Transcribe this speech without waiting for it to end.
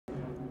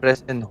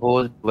Press and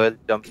hold while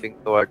jumping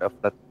toward a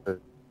flat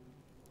surface.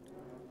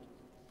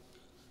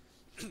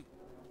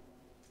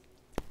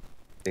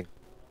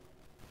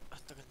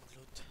 Ang tagal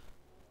mag-load.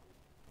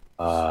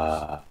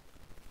 Ah,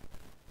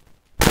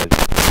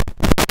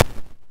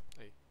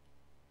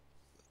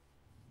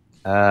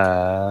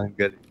 Ay.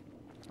 galing.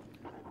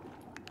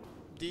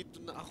 Dito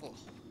na ako.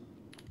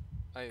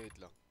 Ay, wait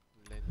lang.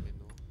 Line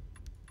menu.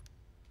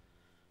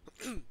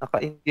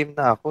 Naka-in-game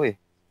na ako eh.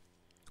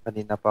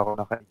 Kanina pa ako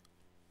naka-in.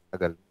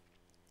 Tagal.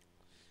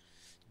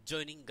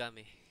 Joining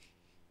game.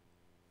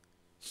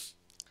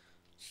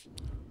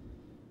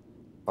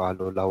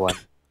 Follow lawan.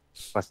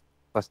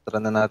 Fast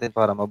run na natin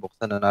para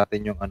mabuksan na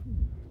natin yung ano,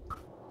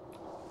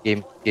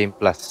 game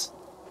plus.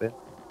 Then,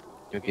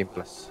 yung Game game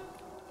plus.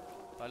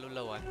 plus.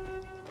 Palulawan.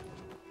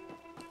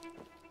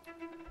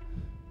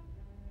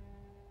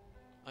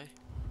 Ay.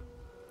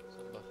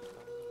 Saan ba?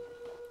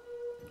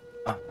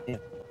 Ah,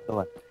 yan.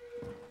 Lawan.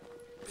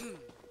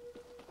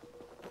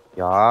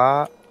 Ya.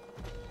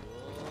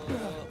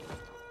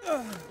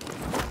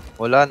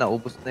 Wala,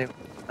 naubos na yung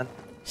ano.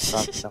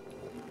 Sabi na.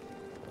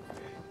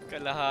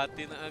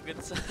 Kalahati na agad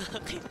sa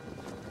akin.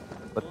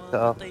 Ba't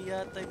sa Mamatay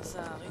yata yung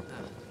sa akin ha.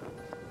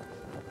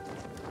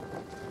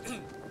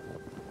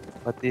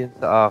 pati yun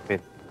sa akin.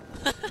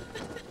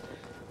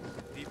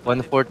 Di pa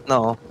rin. 1/4 na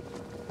oh.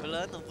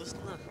 Wala na, boost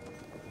na.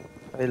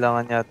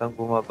 Kailangan yatang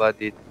bumaba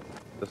dito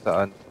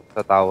sa ano,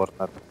 sa tower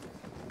na to.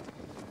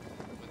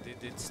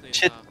 Matidits na yun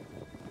Shit! na.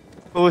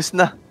 Ubus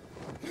na!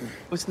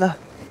 Ubus na!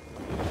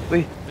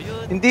 Uy!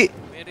 Ayun! Hindi!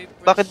 May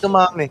refresh. Bakit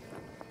dumami?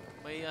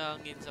 May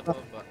hangin sa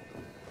baba.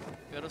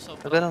 Pero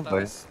sobrang ganun ba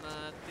yun? taas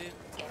natin.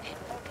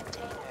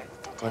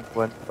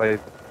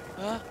 115.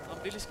 Ha? Ang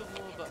bilis ko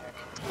bumaba.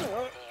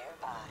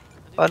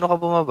 Paano ka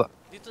bumaba?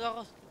 Dito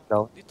ako.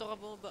 Down? Dito ka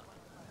bumaba.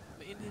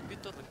 May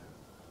inhibitor eh.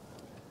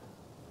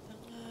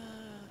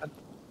 Ano?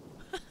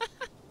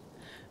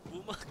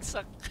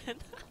 Bumagsak ka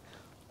na.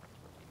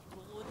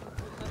 Kukunin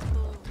ko na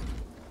to.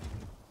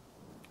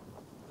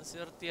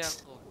 Naswertihan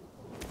ko.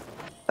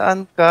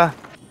 Saan ka?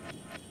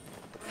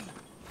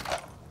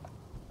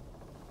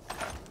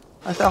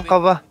 Nasaan ka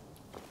ba?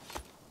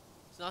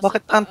 Nasa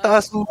Bakit ang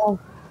taas mo?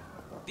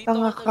 Dito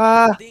Tanga ako ka!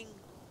 nag-landing.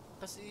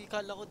 Kasi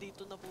kala ko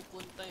dito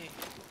napupunta eh.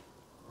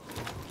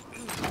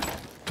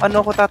 Ano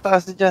ako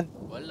tataas dyan?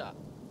 Wala.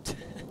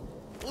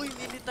 Uy,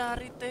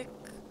 military tech.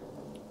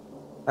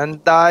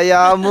 Ang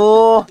daya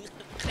mo!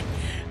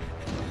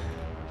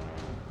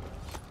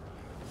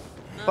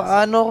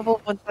 Paano ako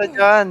pupunta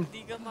dyan?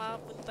 Hindi ka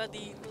makapunta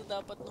dito.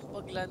 Dapat nung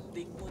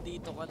pag-landing mo,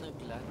 dito ka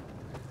nag-land.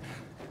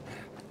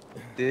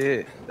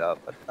 Hindi.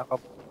 Dapat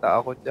nakapunta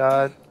ako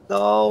dyan.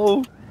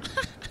 No!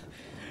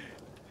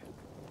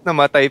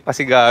 Namatay pa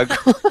si Gago.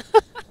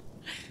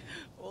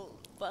 Oh,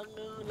 pang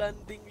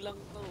landing lang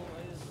to.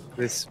 Ayun.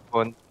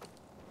 Respawn.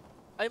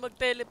 Ay,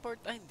 mag-teleport.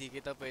 Ay, hindi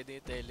kita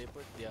pwede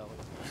i-teleport. Di ako.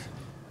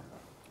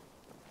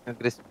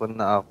 Nag-respawn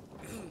na ako.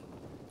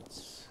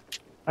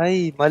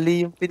 Ay,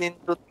 mali yung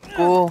pinindot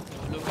ko.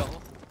 Tulog ako.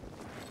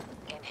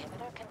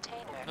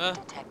 Ha?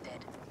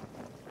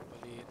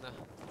 Mali na.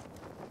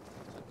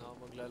 Saan ako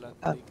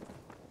maglalanding?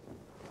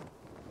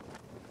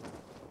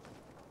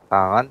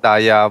 Tangan,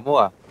 daya mo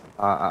ah.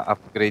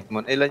 Upgrade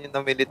mo. Ilan yung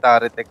na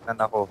military tech na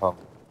nakuha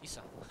mo?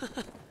 Isa.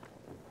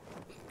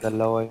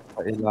 Dalawa yung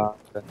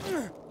kailangan.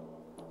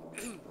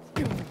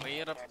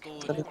 Mahirap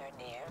tulog.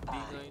 Hindi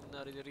nga yung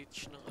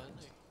nare-reach ng ano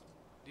eh.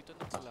 Dito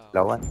na pala ako.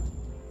 Lawan.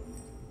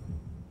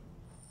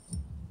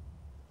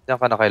 Diyan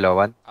ka na kay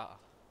Lawan?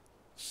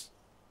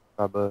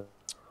 Kaba.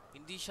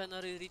 Hindi siya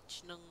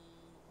nare-reach ng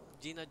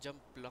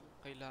gina-jump lang.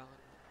 Kailangan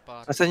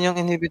para. Asan yung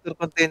inhibitor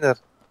container?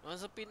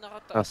 Nasa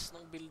pinakataas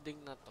ng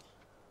building na to.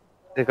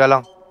 Teka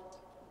lang.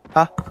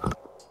 Ha?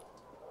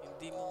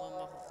 Hindi mo nga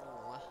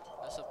makukuha.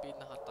 Nasa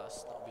pinakataas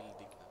ng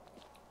building na to.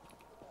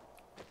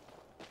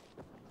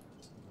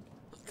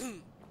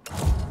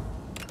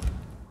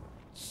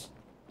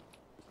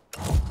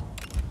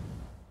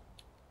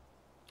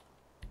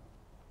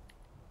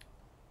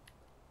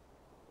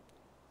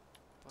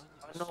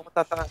 Ano ako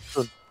tataas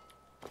dun?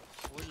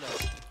 Wala.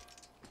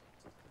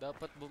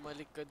 Dapat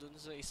bumalik ka dun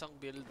sa isang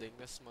building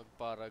nas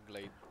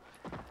mag-paraglide.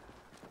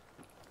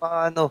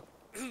 Paano?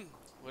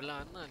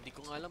 Wala na. Hindi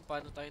ko nga alam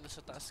paano tayo nasa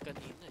taas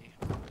kanina eh.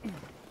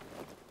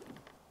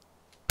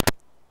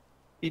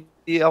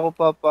 Hindi ako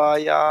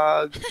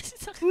papayag.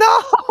 No!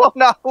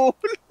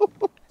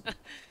 Nahulog!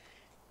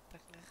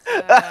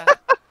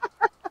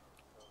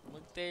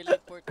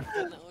 Mag-teleport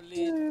ka na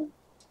ulit.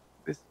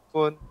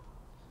 Respawn.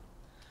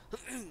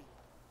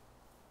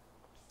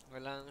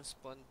 Wala nang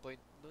spawn point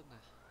dun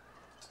ah.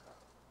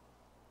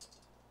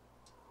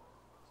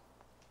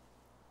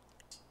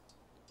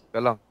 Teka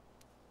lang.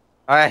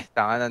 Ay,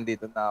 tanga,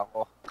 nandito na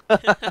ako.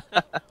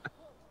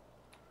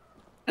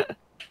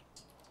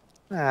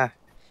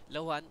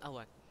 Lawan,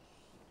 awan.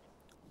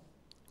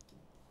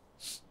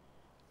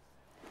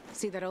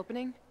 See that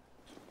opening?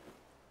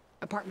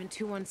 Apartment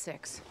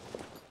 216.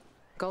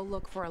 Go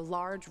look for a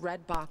large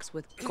red box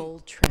with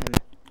gold trim.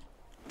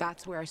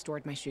 That's where I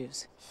stored my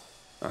shoes.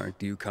 Are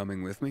you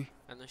coming with me?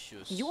 Ano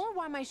shoes? You're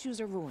why my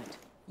shoes are ruined.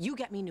 You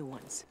get me new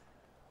ones.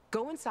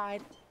 Go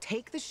inside,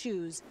 take the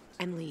shoes,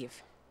 and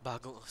leave.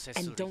 Bagong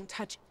accessory. And don't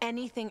touch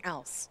anything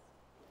else.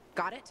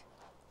 Got it?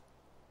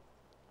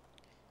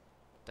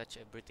 Touch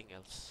everything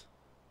else.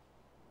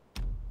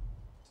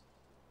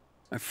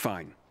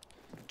 Fine.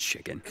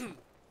 Chicken.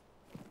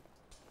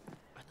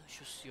 Anong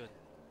shoes yun?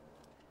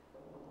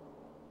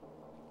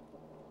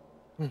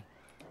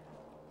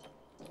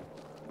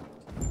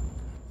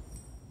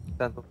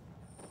 Saan to?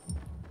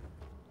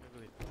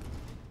 Wait.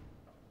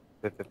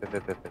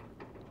 Pepe.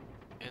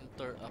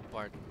 Enter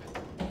apartment.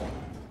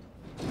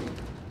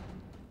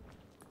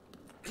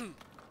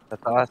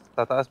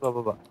 Tataas,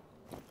 bababa.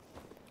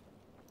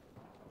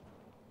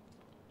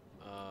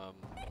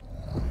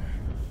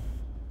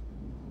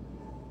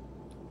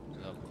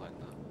 Lock ka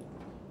na.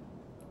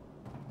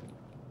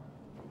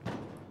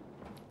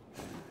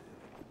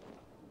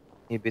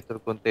 Inhibitor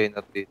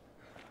container dito.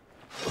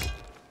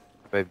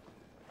 5.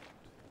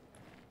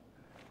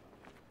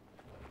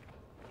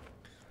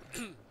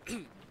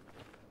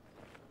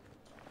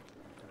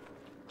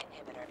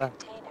 Inhibitor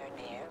container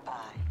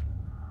nearby.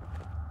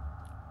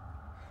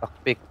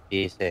 Takpik,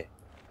 ise.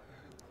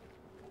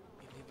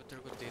 Inhibitor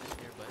container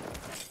nearby.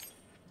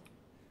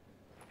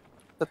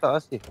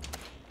 Tataas eh.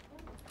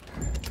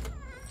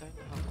 Tayo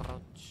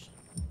naka-crouch.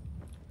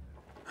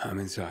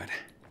 I'm inside.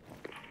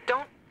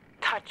 Don't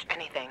touch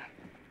anything.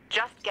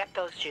 Just get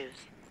those shoes.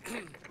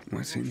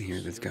 What's in here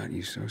that's got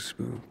you so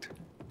spooked?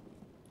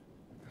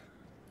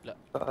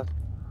 Taas.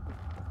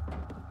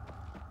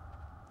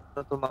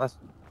 Ano tumaas?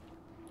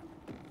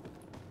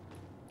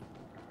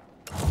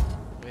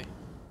 Okay.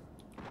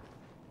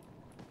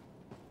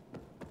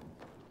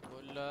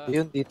 Wala.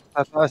 Yun, dito.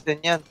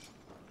 Tataasin yan.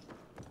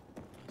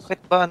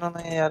 Bakit ba? Ano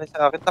nangyayari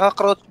sa akin?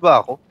 Naka-crouch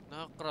ba ako?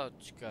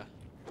 Naka-crouch ka.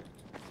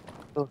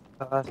 Ito,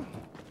 taas.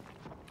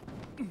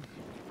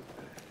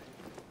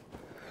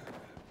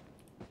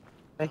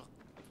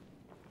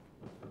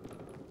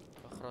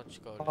 Naka-crouch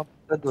ka ulit.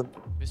 Makapunta dun.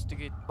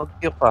 Investigate.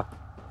 Mag-queue pa.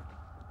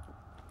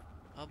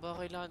 Ba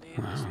kailangan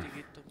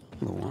i-investigate to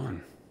mga...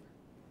 Lawan.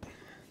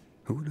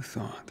 Who would have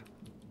thought?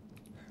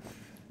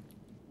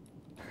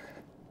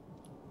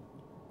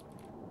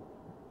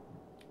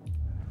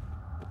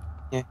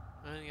 Ano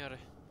nangyari?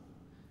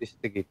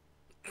 Investigate.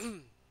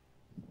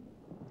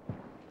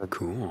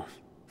 Cool.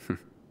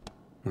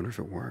 Wonder if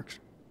it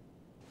works.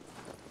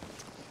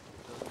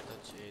 Don't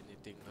touch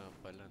anything nga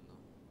pala, no?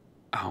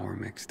 Our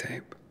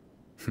mixtape.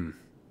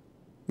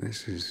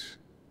 This is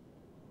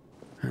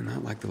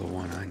not like the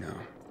one I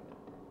know.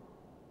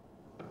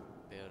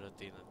 Pero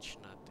tinouch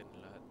natin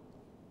lahat.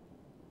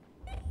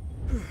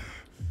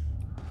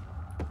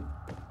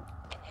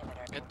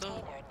 Inhibitor Ito.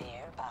 container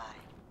nearby.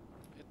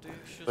 Ito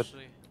yung shoes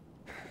eh.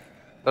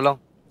 Ito lang.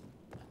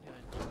 Ano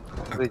yan?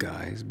 A Wait.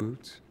 guy's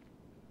boots?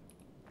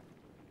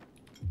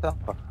 Saan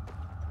pa?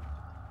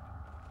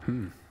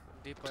 Hindi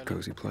It's a pala.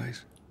 cozy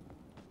place.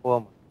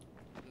 Kuha mo.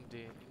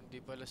 Hindi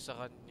pala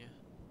sa kanya.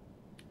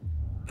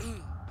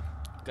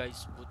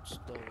 Guys, boots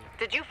daw.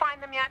 Did you find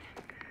them yet?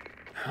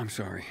 I'm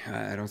sorry.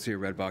 I don't see a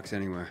red box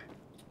anywhere.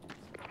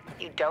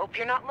 You dope,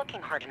 you're not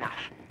looking hard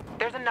enough.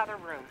 There's another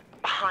room,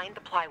 behind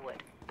the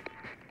plywood.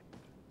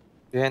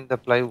 Behind the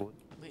plywood.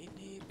 May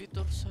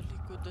inhibitor sa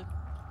likodan.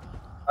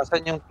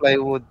 Asan yung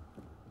plywood?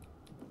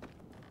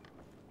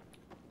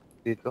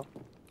 Dito?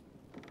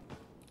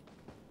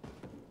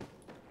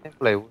 Yung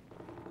plywood.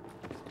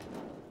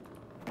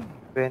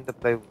 Behind the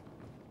plywood.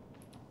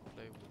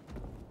 Plywood.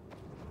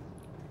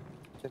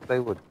 Yung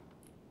plywood.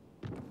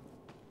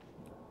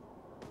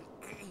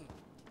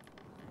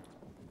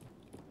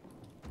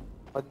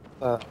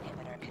 Pagka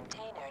Inhibitor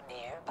container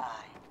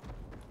nearby.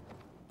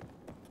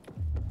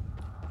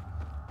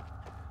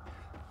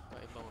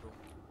 Ibang room.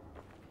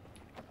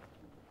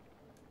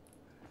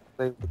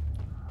 plywood.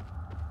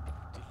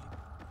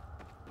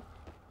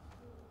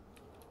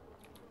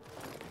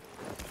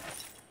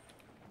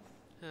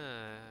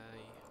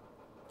 Ay.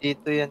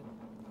 Dito yan.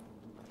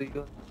 Ito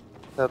yun.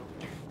 Sa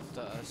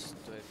Taas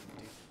 20.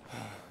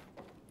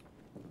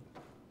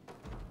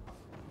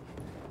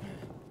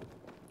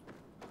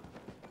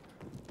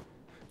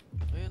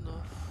 Ayun oh.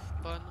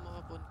 Paano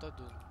makapunta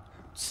dun?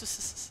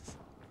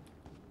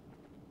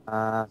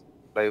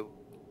 plywood.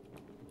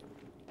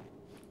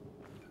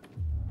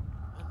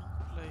 Anong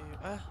play?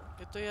 Ah,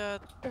 ito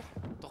yata.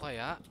 Ito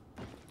kaya?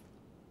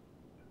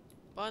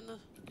 Paano?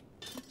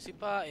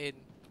 Sipain.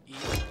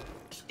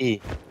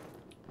 E.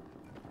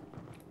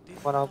 Di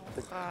Wala na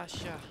ako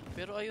kasya.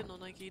 Pero ayun oh,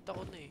 nakikita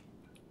ko na eh.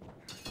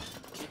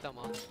 Kita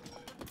mo?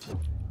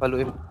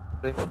 Paluin.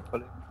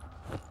 Paluin.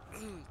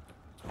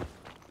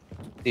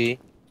 E.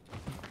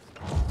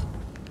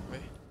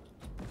 Okay.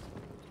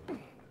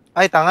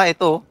 Ay, tanga.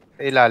 Ito.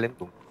 Sa ilalim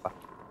ko pa.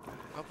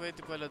 Ah, pwede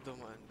pala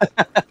dumaan.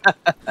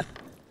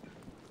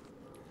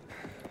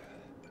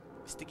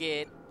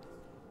 Investigate.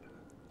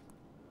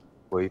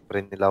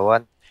 Boyfriend ni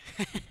Lawan.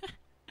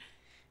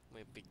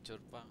 May picture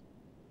pa.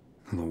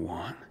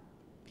 Lawan,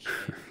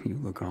 you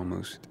look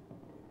almost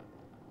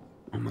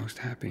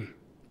happy.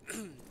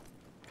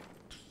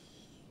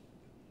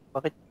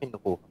 Bakit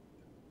kinukuha?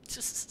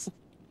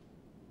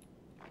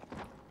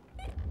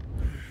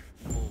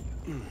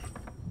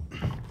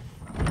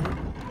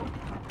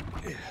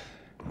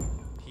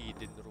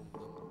 Hidden room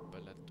naman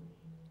pala to.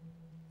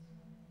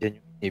 Yan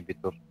yung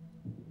inhibitor.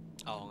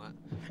 Oo nga.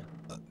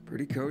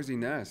 Pretty cozy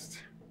nest.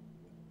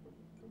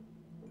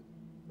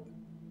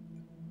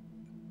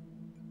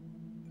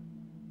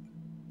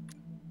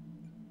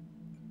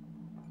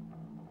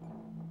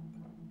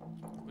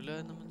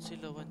 Wala naman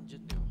sila one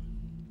dyan eh.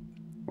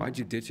 Why'd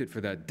you ditch it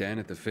for that den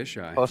at the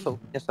fisheye? Kausap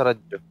niya sa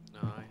radyo.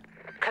 Ay.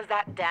 Because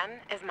that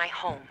den is my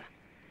home.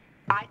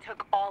 I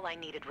took all I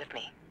needed with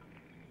me.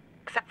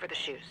 Except for the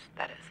shoes,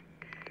 that is.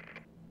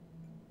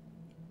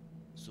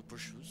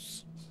 Super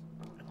shoes.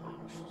 Ano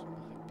yung shoes?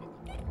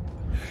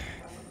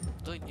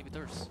 Bakit ito,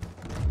 inhibitors.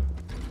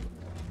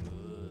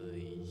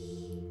 Uy.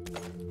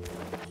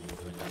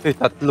 Eh,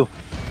 tatlo.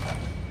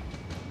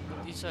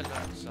 Isa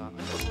lang sa... Ano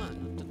nga?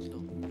 Ano tatlo?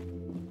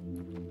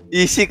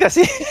 Easy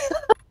kasi.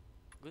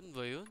 Ganun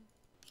ba yun?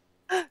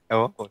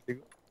 Ewan ko,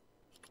 siguro.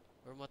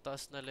 Or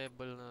mataas na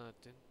level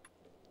natin?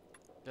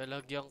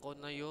 Lalagyan ko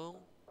na yung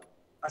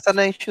Asan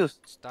na yung shoes?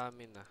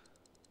 stamina.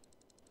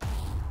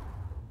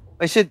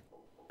 Ay, shit.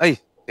 Ay,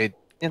 shit.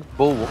 Yan,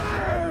 bow.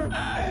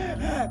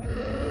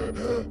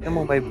 Yan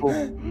mo, may bow.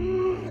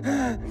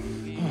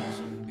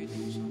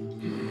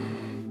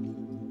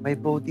 May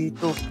bow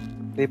dito.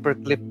 Paper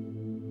clip.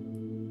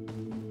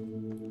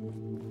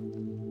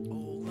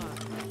 Oo nga.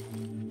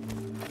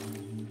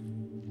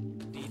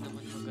 Di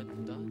naman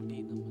maganda.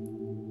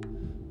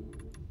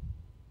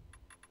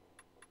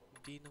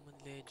 Di naman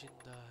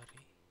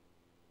legendary.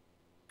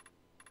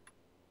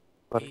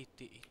 Par-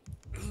 80 eh.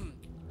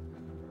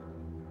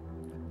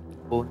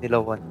 Bow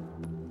nila one.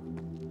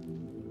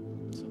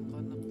 Saan ka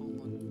na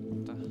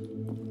pumunta?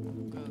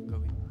 Anong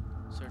gagawin?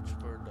 Search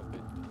for the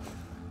bed.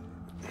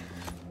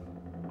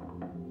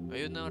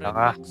 Ayun ang red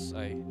Tanga. box.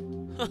 Ay.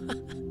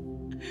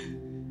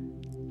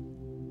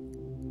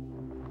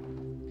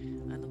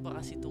 Ano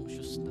ba kasi tong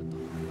shoes na to?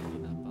 Hindi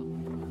na pa ako.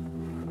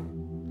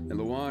 Hey,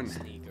 Luan,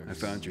 Sneakers. I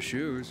found your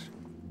shoes.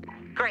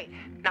 Great.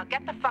 Now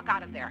get the fuck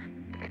out of there.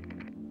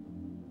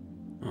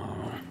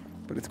 Oh,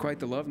 but it's quite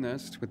the love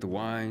nest with the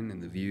wine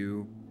and the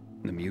view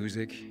and the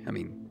music. I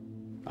mean,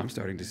 I'm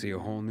starting to see a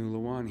whole new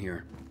Luan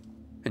here.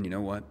 And you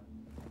know what?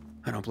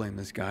 I don't blame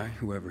this guy,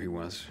 whoever he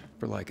was,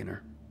 for liking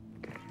her.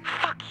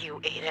 Fuck you,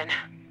 Aiden.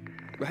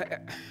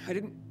 I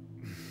didn't...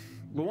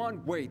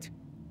 Luan, wait.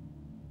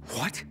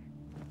 What?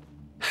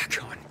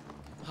 Hakon.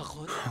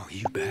 Hakon? Oh,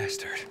 you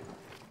bastard.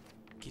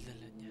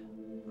 Kilala niya.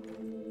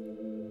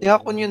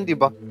 Yakon yun, di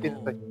ba?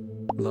 Pinatay.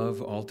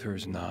 Love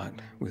alters not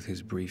with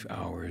his brief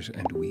hours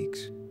and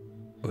weeks,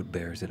 but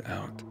bears it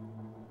out,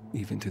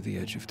 even to the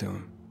edge of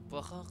doom.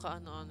 Baka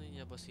kaano-ano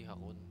niya ba si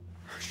Hakon?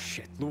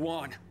 Shit,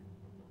 Luan!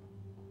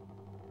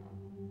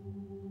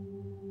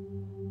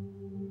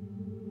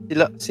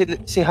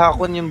 Si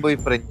Hakon yung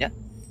boyfriend niya?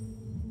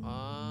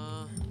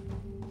 Ah,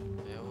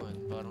 ewan.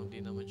 Parang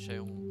di naman siya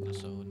yung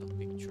nasa unang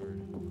picture.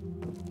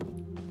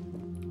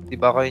 Di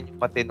ba kayo yung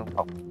matinong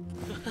ako?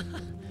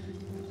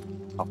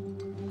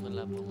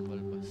 Wala pang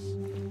balbas.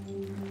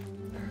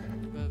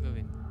 Ano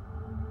gagawin?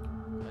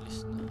 Alis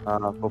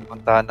na.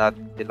 Pupuntahan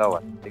natin sila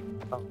one.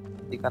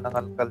 Hindi ka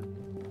nangalkal.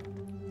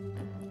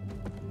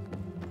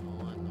 Oo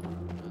nga, no.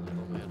 Ano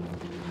ba meron?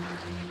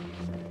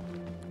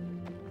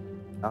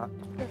 Ah,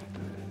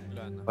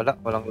 Wala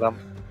na. walang lam.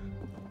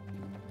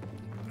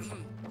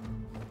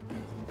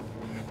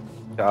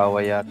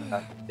 Kaaway yata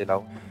natin sila.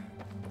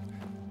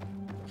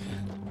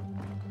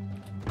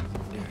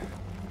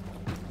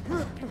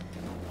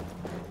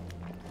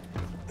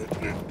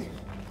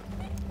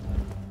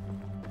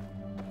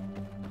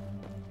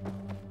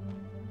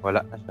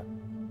 Wala na siya.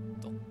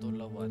 Dr.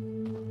 Lawan.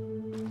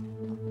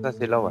 Saan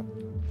sila one?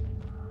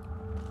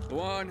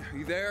 Luan, are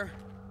you there?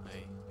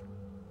 Ay,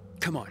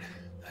 Come on.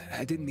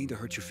 I didn't mean to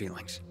hurt your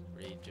feelings.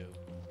 radio.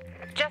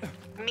 Just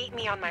meet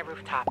me on my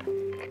rooftop.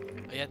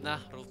 Ayan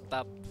na,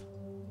 rooftop.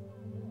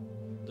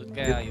 Doon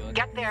kaya yun?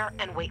 Get there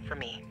and wait for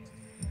me.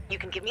 You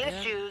can give me the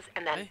Yeah. shoes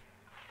and then Ay.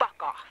 fuck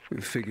off.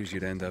 It figures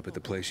you'd end up at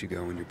the place you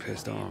go when you're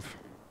pissed off.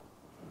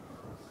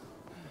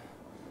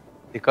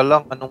 Ika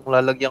lang, anong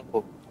lalagyan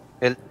ko?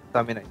 Health,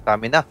 stamina.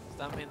 Stamina.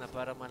 Stamina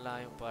para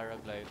malayong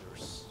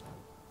paragliders.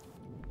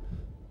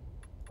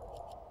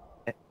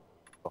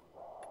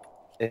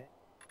 Eh,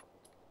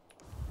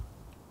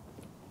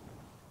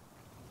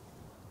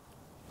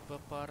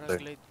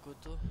 Ipaparaglide ko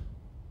to.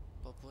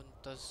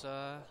 Papunta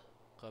sa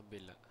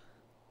kabila.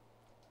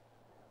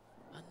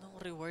 Anong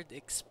reward?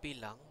 XP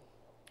lang?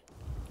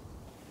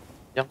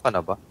 yan ka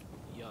na ba?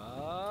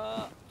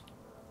 Yeah.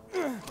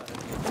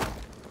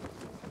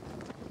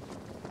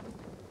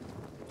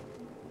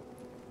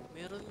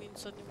 Meron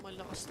minsan yung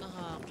malakas na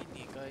hangin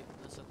eh, kahit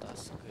nasa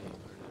taas ka eh.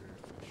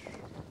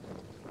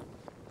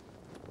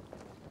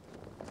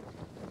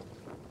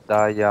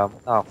 Daya mo,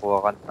 nakakuha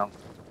ka ng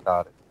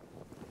tari.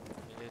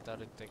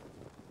 Military tech.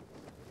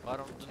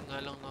 Parang dun nga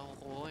lang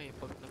nakukuha eh,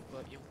 pag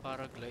yung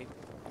paraglide.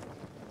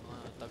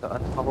 Mga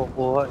Saan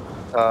makukuha?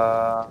 Sa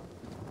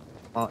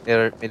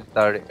Mga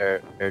military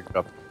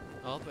airdrop.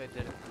 Oo, pwede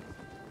rin.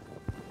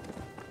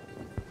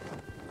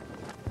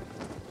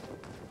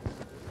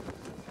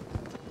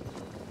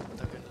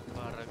 Tagal ng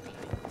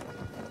paraglide.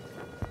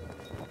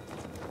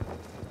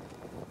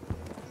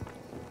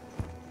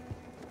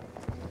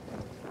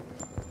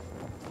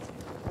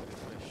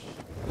 Refresh.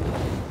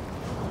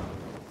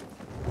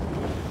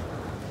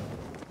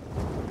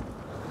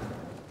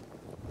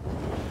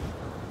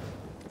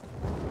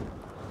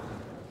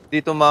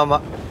 Dito mama.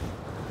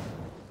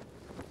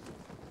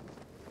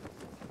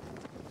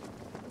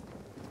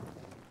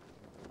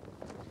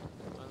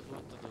 Ano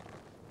pumunta doon?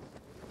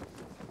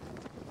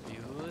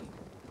 Yun.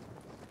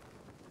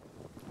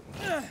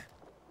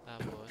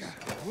 Tapos,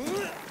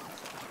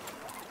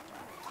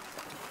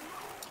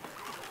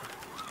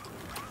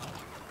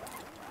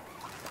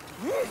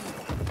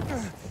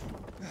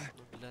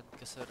 mag-land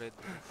ka sa red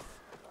roof.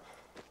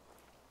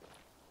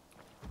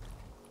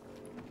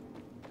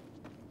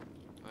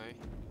 Ay.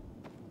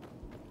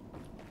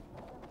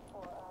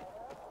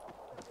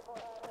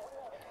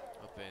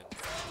 Open.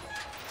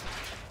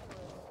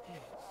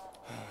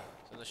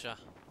 Saan na siya?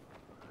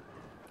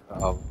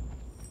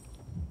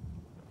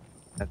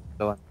 That's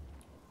the one.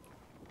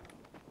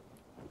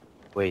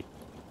 Wait.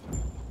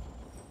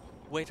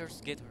 Waiters,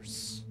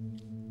 gators.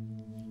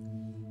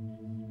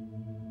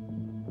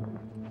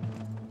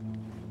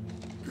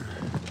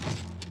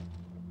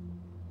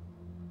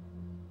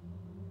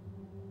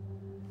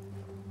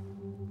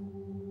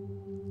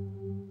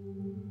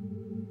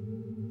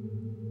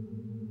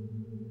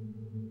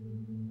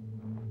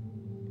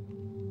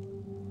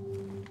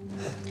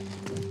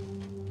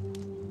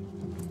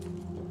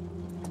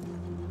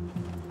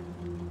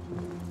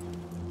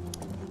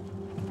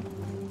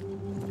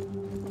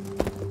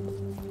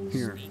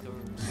 Here,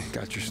 Sneakers.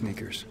 got your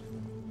sneakers.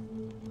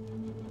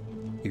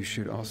 You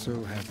should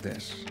also have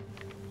this.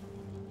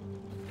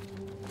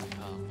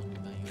 Kakot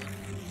na yun.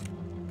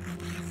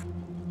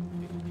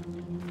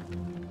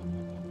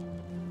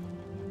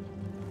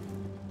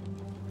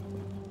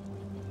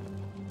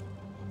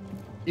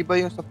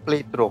 Iba yung sa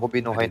playthrough ko I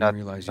binuhay didn't natin.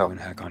 realize you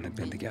and Hakon had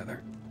been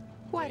together.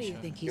 Why do you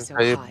think he's so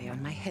Kayo- high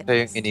on my hit Siya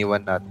yung list?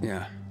 iniwan natin.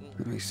 Yeah,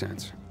 that makes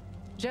sense.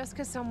 Just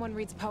because someone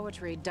reads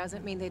poetry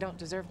doesn't mean they don't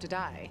deserve to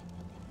die.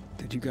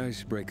 Did you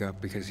guys break up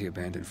because he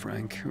abandoned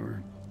Frank, or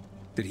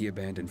did he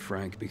abandon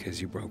Frank because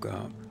you broke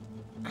up?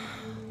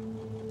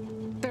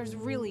 There's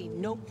really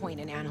no point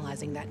in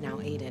analyzing that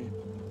now, Aiden.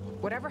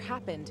 Whatever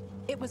happened,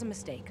 it was a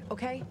mistake,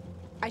 okay?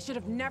 I should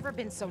have never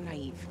been so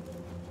naive.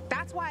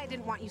 That's why I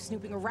didn't want you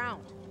snooping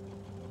around.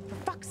 For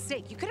fuck's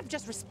sake, you could have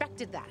just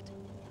respected that.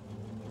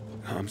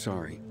 I'm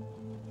sorry.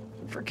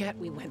 Forget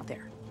we went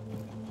there.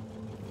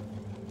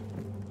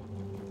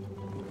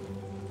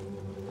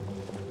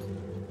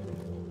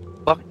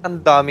 Bakit ang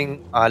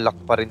daming alak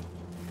pa rin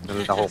na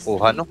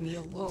nakukuha, no? Leave me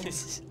alone.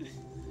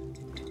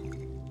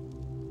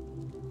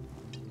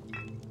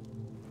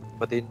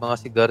 Pati yung mga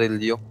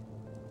sigarilyo.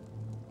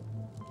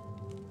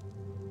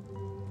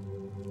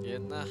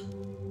 Yan na.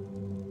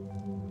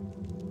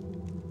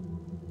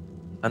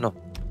 Ano?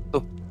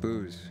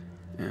 Booze.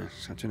 Yeah,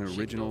 such an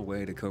original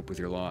way to cope with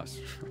your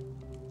loss.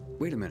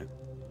 Wait a minute.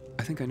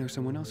 I think I know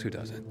someone else who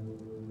does it.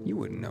 You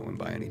wouldn't know him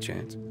by any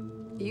chance.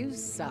 You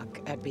suck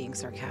at being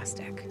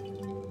sarcastic.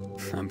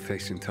 I'm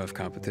facing tough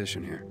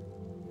competition here.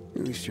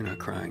 At least you're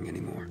not crying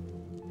anymore.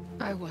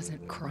 I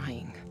wasn't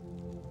crying.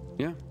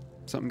 Yeah,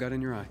 something got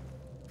in your eye.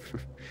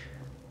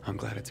 I'm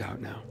glad it's out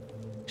now.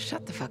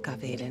 Shut the fuck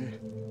up, Aiden.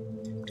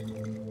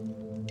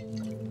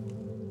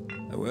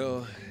 I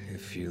will,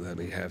 if you let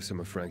me have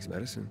some of Frank's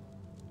medicine.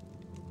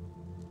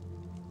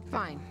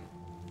 Fine.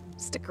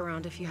 Stick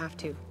around if you have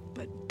to,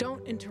 but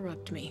don't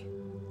interrupt me.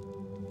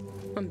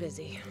 I'm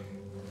busy.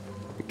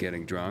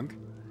 Getting drunk?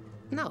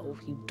 No,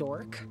 you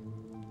dork.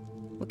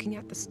 Looking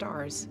at the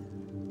stars.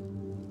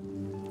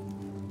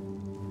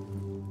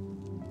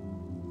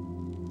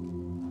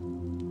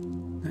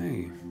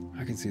 Hey,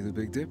 I can see the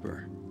Big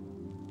Dipper.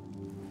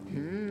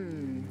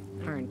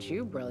 Aren't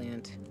you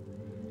brilliant?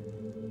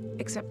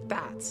 Except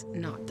that's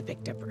not the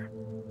Big Dipper.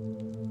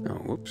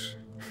 Oh, whoops.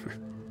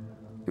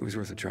 It was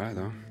worth a try,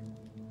 though.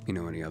 You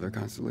know any other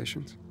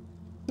constellations?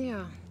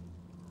 Yeah.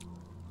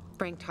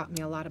 Frank taught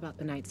me a lot about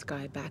the night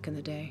sky back in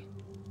the day.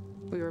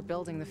 We were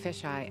building the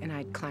fisheye, and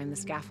I'd climb the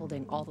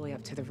scaffolding all the way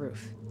up to the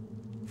roof.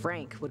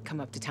 Frank would come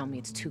up to tell me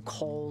it's too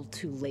cold,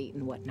 too late,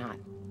 and whatnot.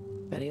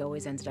 But he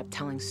always ended up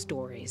telling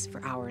stories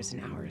for hours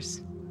and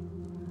hours.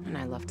 And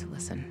I love to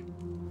listen.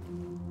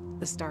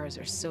 The stars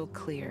are so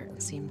clear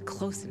and seem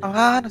close enough.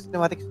 Ah,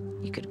 cinematics.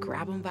 You could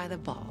grab them by the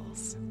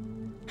balls.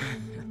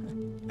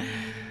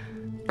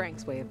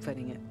 Frank's way of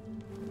putting it.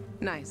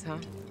 Nice, huh?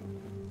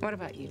 What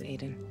about you,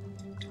 Aiden?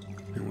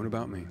 And what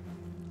about me?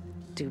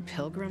 Do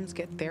pilgrims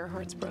get their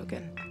hearts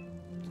broken?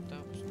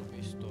 Tapos na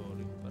may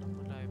story. Parang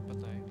malayo pa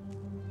tayo.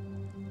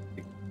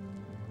 Kahit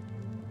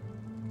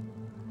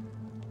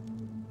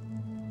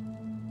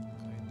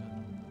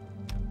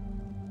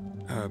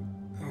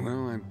ano.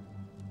 Well,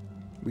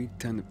 we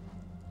tend to...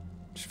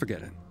 Just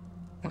forget it.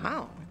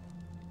 Wow.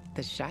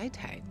 The shy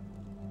type.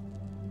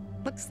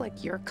 Looks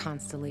like your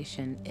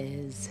constellation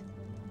is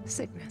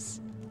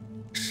Cygnus.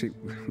 See,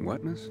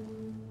 whatness?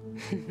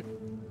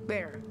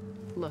 There,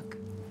 look.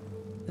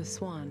 The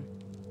swan.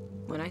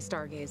 When I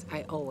stargaze,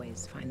 I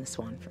always find the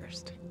swan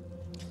first.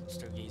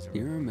 Stargazer.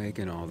 You're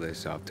making all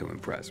this up to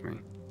impress me.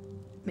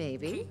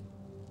 Maybe.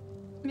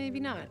 Maybe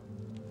not.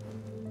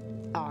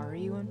 Are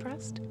you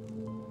impressed?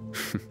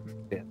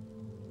 Yeah.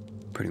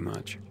 Pretty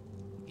much.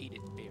 Eat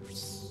it,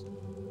 Pierce.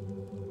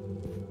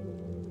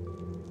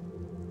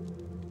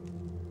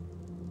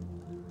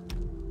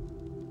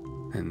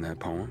 And that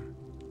poem?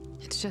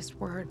 It's just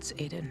words,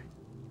 Aiden.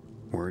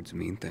 Words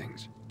mean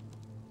things.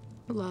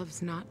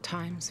 Love's not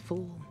time's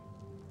fool.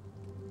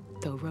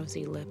 Though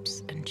rosy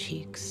lips and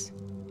cheeks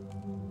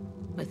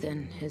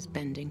within his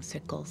bending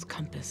sickle's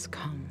compass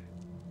come.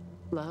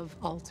 Love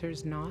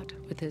alters not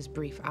with his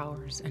brief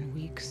hours and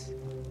weeks.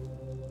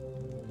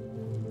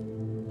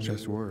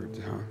 Just words,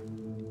 huh?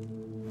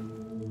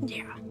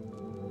 Yeah.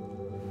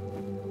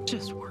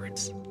 Just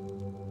words.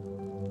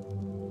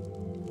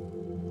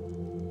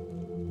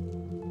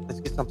 Let's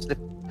get some sleep.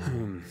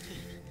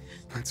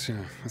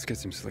 Let's get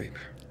some sleep.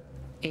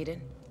 Aiden,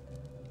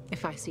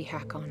 if I see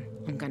Hakon,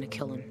 I'm gonna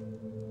kill him.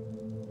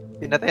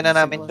 Pinatay na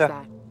namin Simple as siya.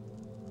 that.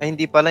 Ay,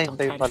 hindi pala. Yung Don't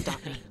sa'yo try to pala.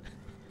 stop me.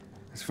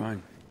 It's fine.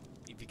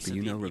 Ibig But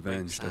you know sabihin, iba yung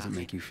revenge sa doesn't akin.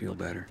 make you feel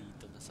Pag better.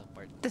 nandito na sa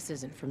part. This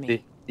isn't for Di,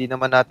 me. di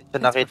naman natin siya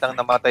That's for nakitang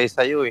Frank. namatay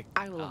sa'yo eh.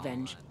 I will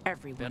avenge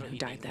everyone Pero who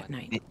died that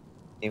iniwan. night.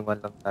 Iniwan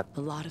lang natin.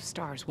 A lot of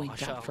stars Baka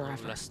winked siya out ang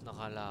forever. last na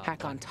kalaban.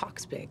 Hakon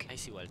talks big. Ay,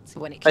 si Waltz.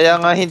 But when it Kaya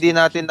came nga to hindi it,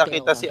 natin he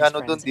nakita bailed si on his ano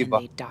dun, friends di and ba?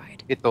 they died.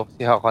 Ito,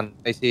 si Hakon.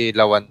 Ay, si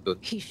Lawan dun.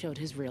 He showed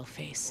his real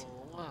face.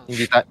 Oo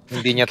nga.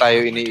 Hindi niya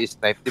tayo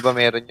ini-snipe. Di ba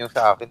meron yung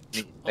sa akin,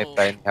 ini-snipe Oo.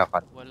 tayo ni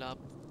Hakon. Wala.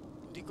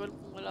 Hindi ko alam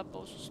kung wala pa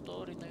ako sa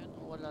story na yun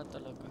o wala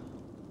talaga.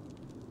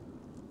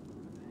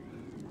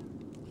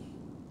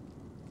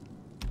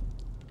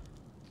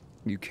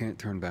 You can't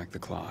turn back the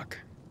clock.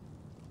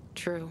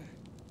 True.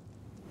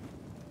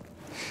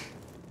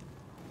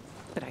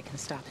 But I can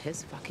stop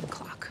his fucking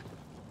clock.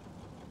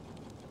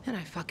 And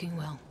I fucking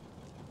will.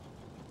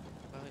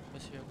 Bakit ba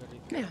siya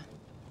galit? Yeah.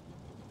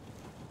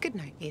 Good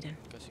night, Aiden.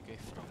 Kasi kay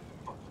Frank.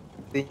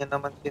 Hindi niya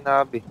naman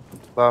sinabi.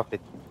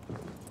 Bakit?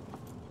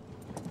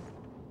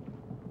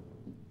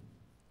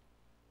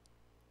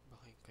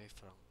 Bakit kay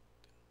Frank?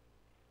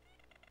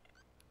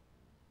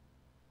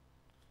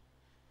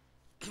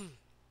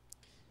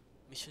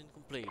 Mission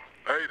complete.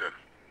 Aiden.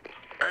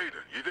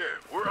 Aiden, you there?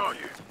 Where are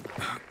you?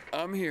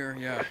 I'm here,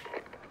 yeah.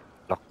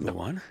 Lock The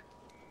one?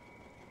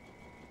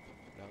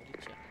 Wala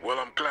ulit siya. Well,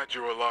 I'm glad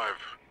you're alive.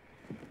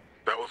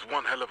 That was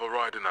one hell of a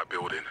ride in that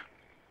building.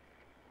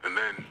 And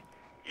then,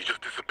 you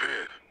just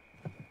disappeared.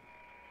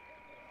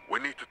 We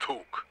need to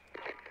talk.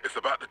 It's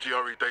about the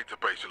GRE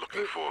database you're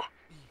looking for.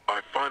 I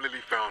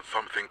finally found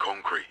something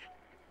concrete.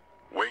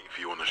 Waiting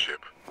for you on the ship.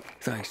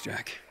 Thanks,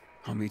 Jack.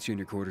 I'll meet you in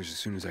your quarters as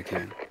soon as I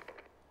can.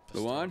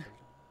 Luan?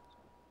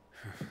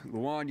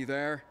 Luan, you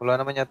there? Wala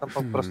naman yata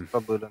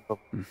pag-prostabulan to.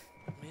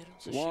 Meron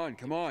sa Luan,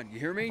 come on, you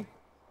hear me?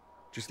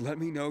 Just let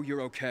me know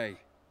you're okay.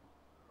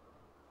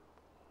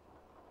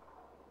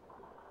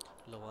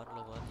 Lawan.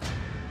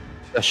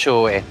 Sa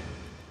show eh.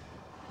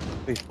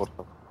 Uy,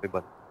 porto.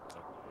 Iba.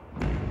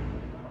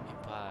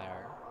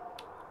 Empire.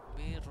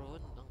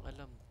 Meron, ang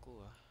alam ko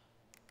ah.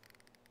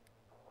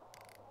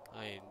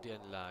 Ay, hindi,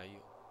 ang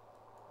layo.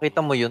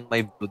 Kita mo yun,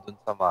 may blue dun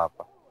sa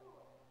mapa.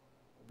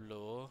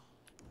 Blue?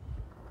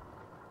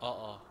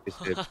 Oo.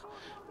 Isip.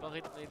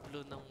 Bakit may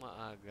blue ng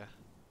maaga?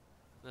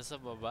 Nasa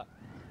baba?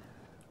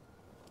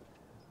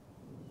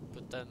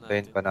 Punta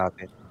Tayin natin. pa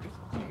natin. Sige.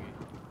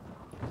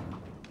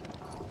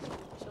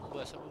 Saan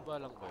ba? Sa baba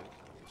lang ba yun?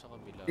 Sa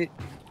kabila? Di-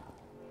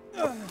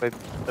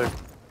 5:30.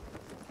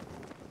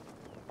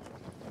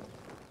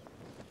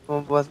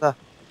 Bumubukas na.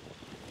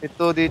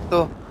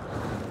 Dito.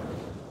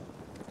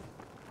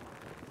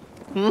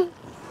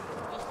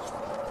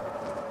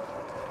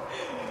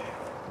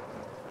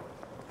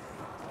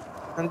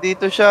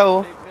 Nandito siya,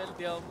 oh. Teka,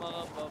 di ako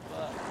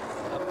makababa.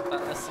 Ang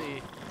taas eh.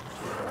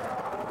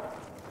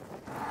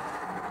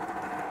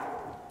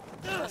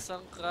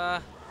 Nasaan ka?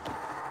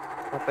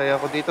 Patay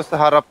ako dito sa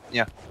harap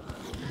niya.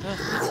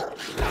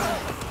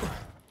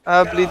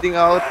 Bleeding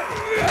out.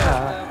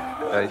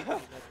 Died.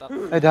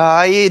 I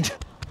died.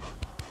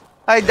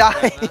 I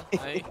died.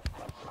 Ay.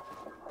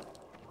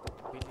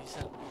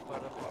 Bilisan mo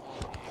para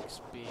makuha ni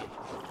XP.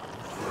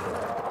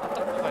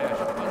 Tatakbo kaya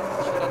siya? Parang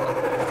siya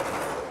tatakbo.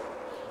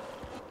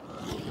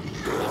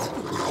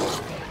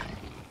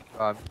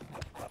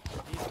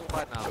 Dito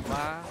ka na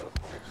ba?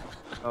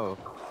 Oh.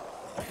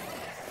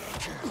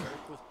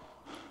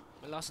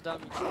 Malakas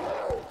damage.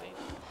 Okay.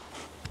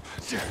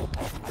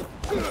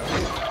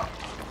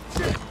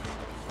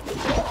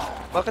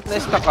 Bakit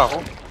na-stuck ako?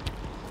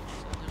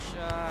 Sana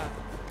siya?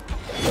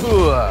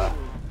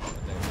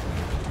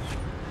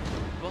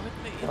 Bakit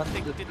may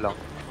infected lang.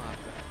 ng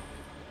umaga?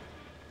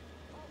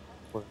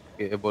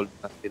 I-evolve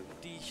na sila.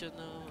 Hindi siya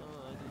na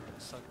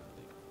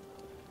Sunday.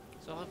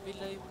 Sa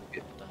kabila yung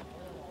pupunta.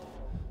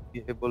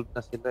 I-evolve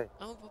na sila eh.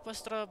 Ako, papas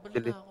travel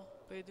Dili. na ako.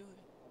 Pwede mo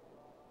eh.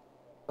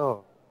 So,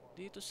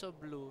 Dito sa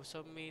blue,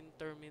 sa main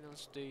terminal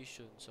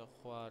station, sa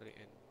Quarry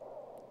End.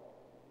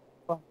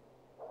 Oh.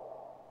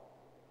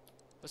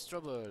 What's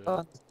trouble?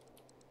 Saan?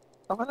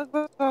 Saan ka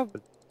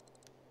nag-travel?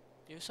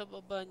 Yung sa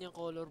baba niya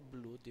color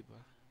blue, di ba?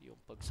 Yung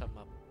pag sa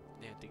map.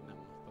 Tingnan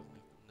mo pag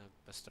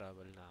nag-fast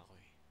travel na ako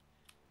eh.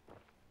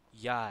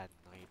 Yan,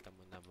 nakita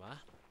mo na ba?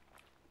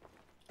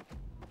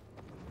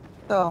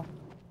 Saan?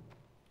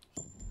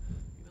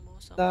 Tingnan mo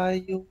sa map.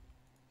 Layo.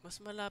 Mas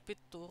malapit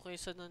to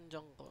kaysa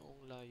nandiyan ka.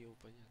 Ang layo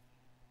pa niyan.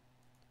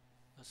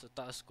 Nasa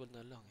taas ko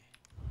na lang eh.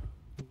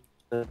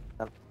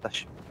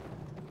 Nagtasyon.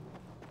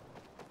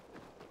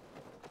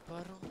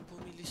 Parang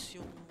bumilis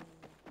yung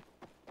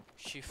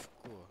shift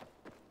ko ah.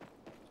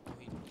 O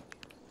hindi.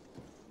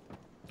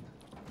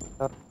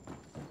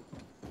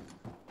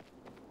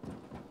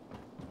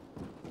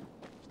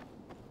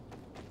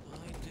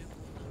 Ito yung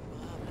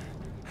unang map.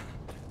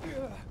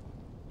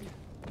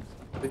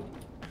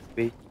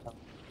 Wait lang.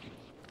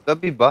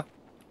 Gabi ba?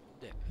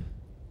 Hindi.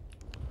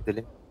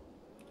 Dilim.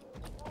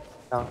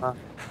 Tanga.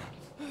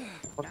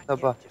 Punta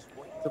ba?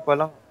 Ito pa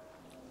lang.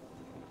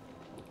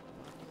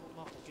 Ano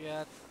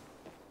umakyat?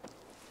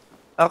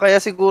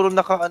 Kaya siguro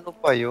nakaano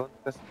pa yun.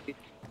 Kasi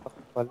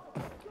nakapal.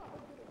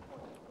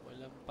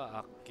 Walang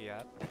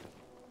paakyat.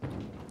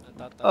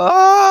 Natatawa.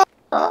 Ah!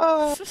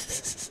 Ah!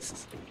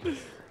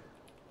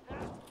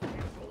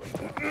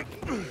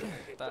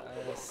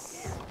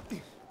 Taas.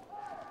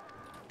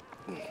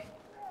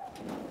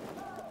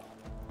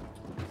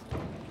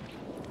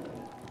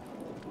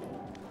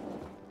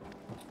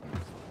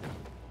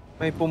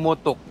 May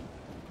pumutok.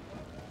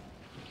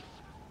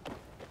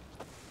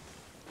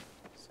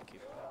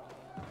 Skip.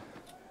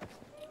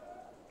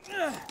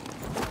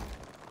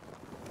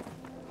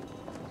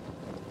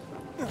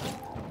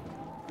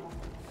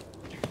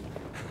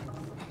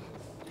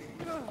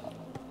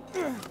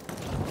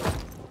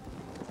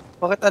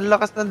 Bakit ang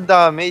lakas ng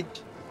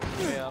damage?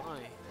 Kaya nga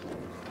eh.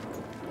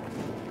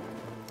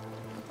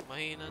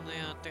 Mahina na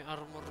yata yung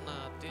armor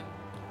natin.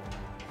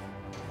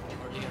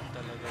 Or yan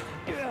talaga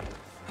yun.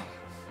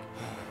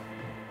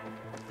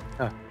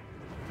 Ah.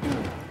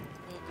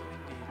 Ano gagawin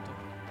dito?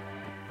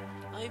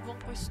 Ibang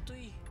pwesto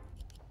eh.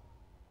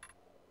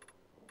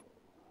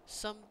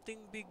 Something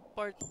big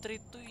part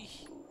 3 to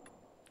eh.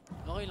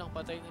 Okay lang,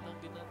 patay na lang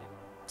din natin.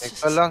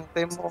 Teka lang,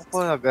 time mo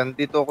ako.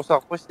 Nagandito ako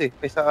sa quest eh.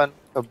 Kaya saan?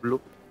 Sa blue.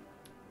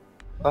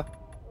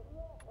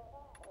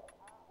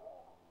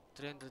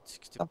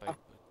 365 ba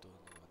ito?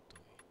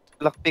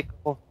 Lockpick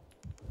ako.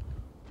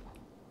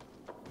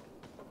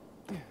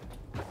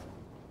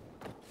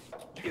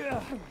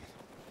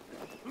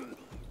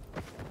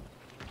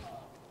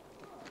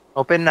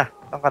 Open na.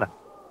 Saan ka na?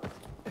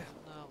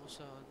 Na ako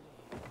sa ano eh.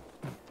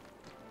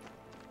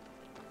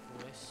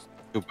 West.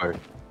 Super.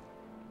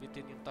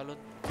 Bitin yung talon.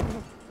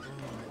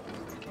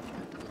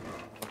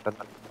 Punta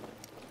na.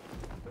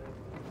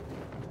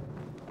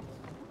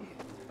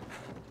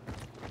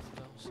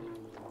 Punta ako sa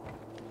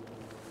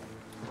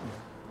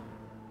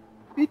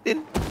Bitin.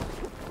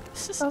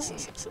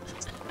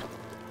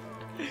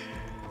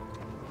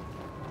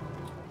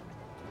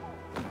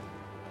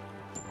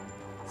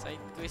 Side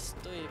quest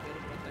to eh, pero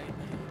patay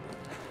na yun.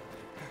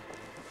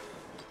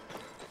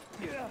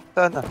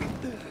 Sana.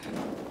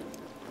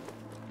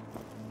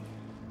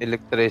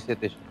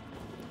 Electricity.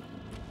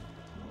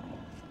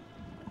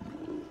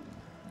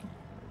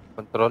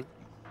 Control.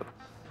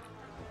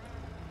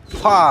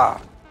 Ha!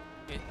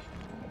 Eh,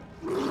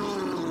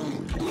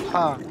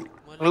 Ha!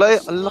 Ang layo.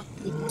 malakas Ang na.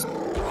 laki.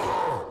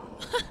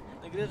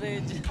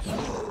 Nagre-regen.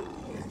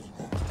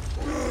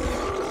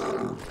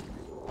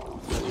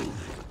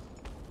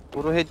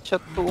 Puro headshot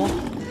to.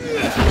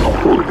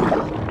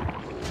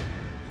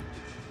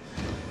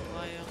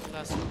 Yung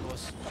last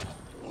boss.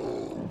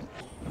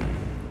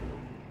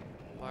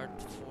 Part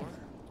 4.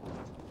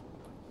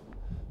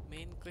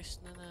 Main quest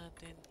na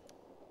natin.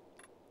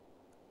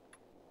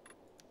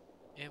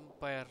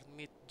 Empire,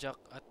 meet Jack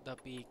at the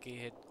PK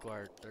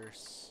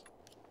headquarters.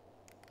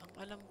 Ang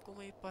alam ko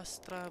may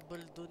fast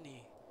travel dun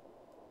eh.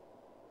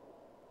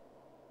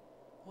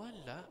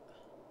 Wala.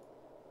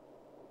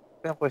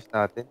 Ito yung quest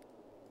natin.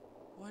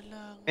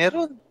 Wala nga.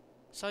 Meron.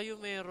 Sa'yo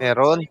meron.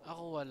 Meron.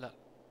 Ako wala.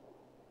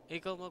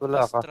 Ikaw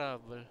Wala mag-fast ka.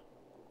 travel.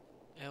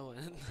 Ewan.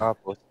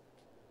 Tapos.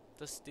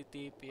 Tapos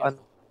titipi Ano?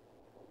 ako.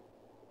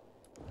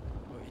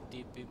 Or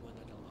itipi mo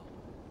na lang ako.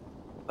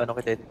 Paano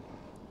kita ito?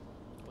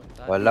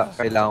 Punta Wala. tayo sa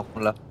Kailangan ko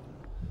lang.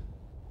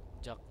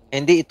 Jack mo.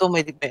 Hindi, ito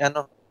may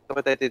ano. Ito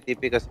kita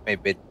TTP kasi may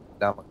bed.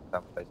 Kailangan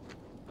magkasama tayo.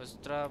 Fast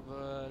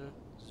travel.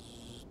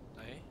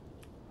 Ay.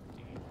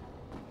 Sige.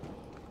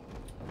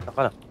 Saan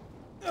ka na?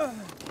 5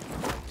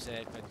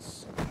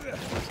 seconds.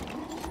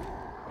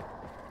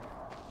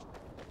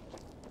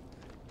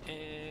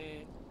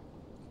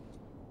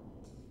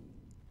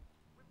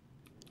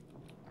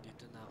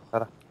 Dito na ako.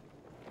 Tara.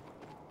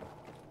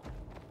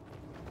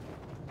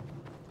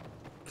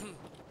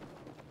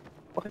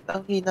 Bakit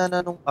ang hina na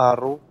nung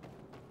arrow?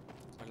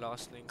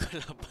 Malakas na yung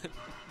kalaban.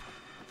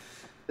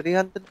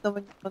 300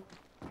 naman yun.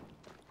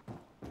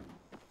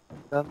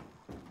 Dami.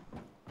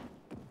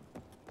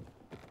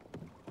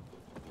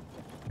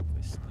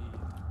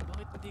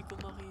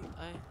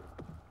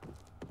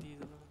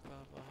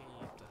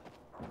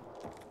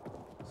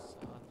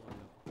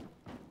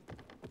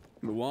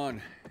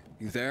 Luan,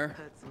 you there?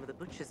 Heard some of the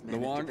butchers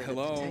Luan,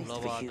 hello? taste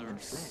for human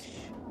Luaners. flesh.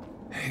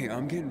 Hey,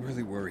 I'm getting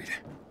really worried.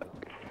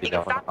 Hindi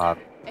ako nakaka.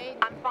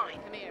 I'm fine.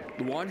 Come here.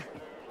 Luan?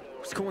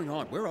 What's going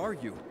on? Where are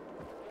you?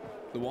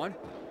 Luan?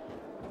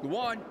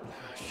 Luan?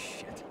 Ah,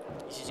 shit.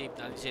 Isi-save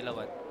natin si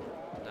Lawan.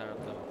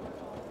 Naramdaman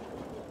ko.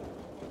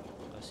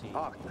 Kasi...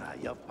 Okna,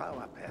 your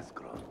power pass,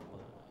 Gro.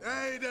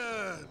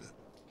 Aiden!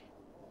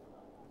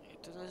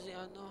 Ito na si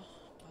ano.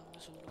 Parang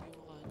nasunog yung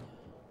mukha niya.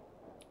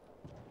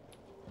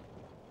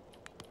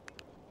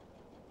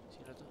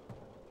 Sino to?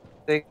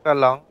 Teka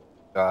lang.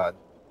 God.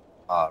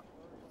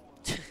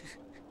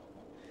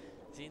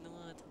 Sino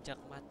nga ito?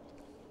 Jackmat?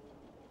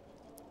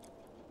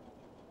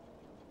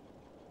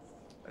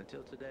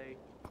 Until today,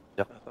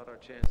 Yep. I thought our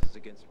chances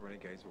against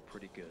renegades were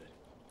pretty good.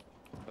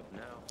 But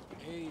now,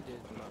 Aiden.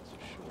 I'm not so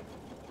sure.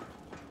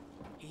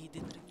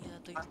 Aiden rin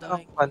yata yung Asa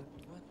daing ang one.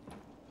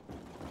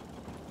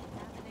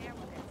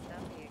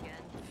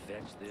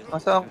 Fetch this.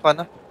 Masaan ka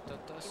na?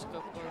 Tataas ka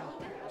pa.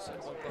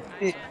 Saan ka pa?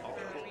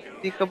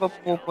 Hindi ka ba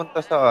pupunta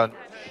saan?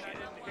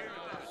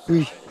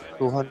 Uy,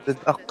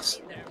 200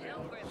 ax.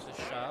 Sa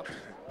shop?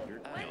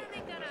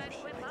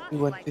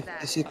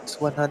 156,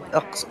 100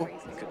 ax. Oh,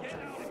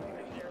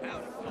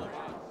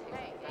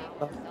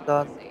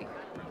 done.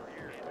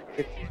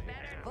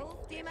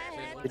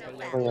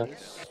 Pala Ano yan?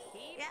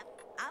 Yep,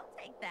 I'll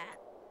take that.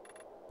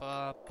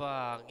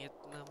 Papangit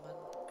naman.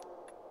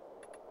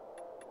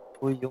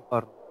 Uy, yung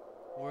arm.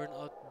 Worn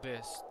out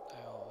vest.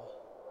 Ayo.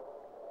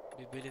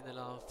 Bibili na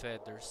lang ang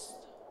feathers.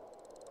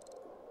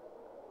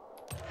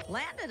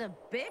 Landed a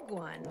big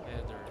one.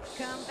 Feathers.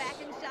 Come back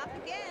and shop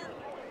again.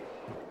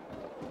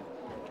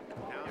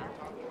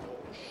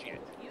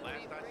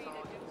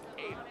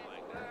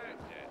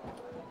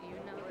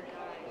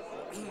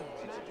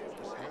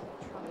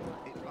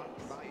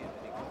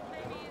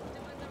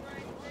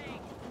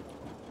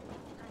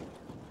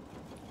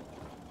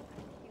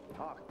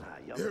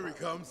 Okna, your Here he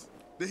comes.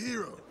 The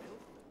hero.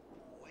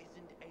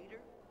 Poisoned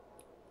Ader?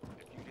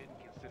 If you didn't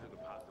consider the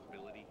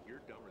possibility,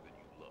 you're dumber than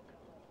you look.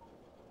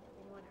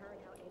 Anyone heard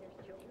how Ader's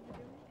children are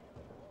doing?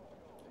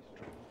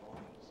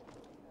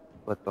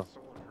 What to?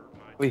 Someone hurt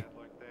my Uy. dad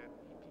like that,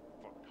 he'd be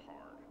fucked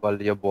hard.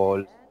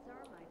 Valuables,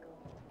 That's Michael.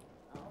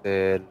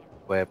 cell,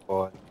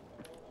 weapon.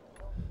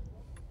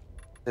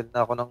 Sell na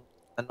ako ng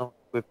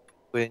equip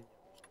ko yun.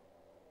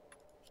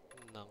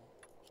 Nang.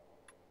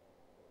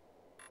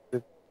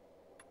 Equip.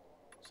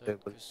 Side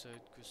Level. quest,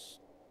 side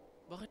quest.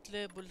 Bakit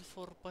level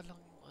 4 pa lang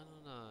yung ano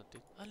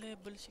natin? Ah,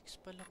 level 6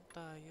 pa lang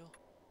tayo.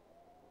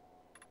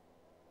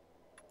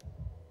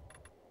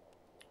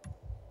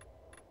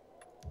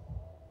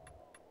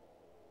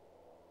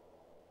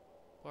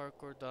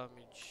 Parkour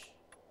damage.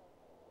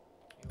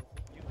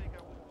 Ayoko. You think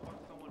I wouldn't fuck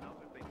someone else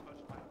if they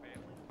touched my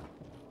family?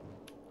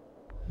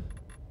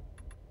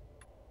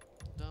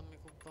 Dami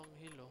kong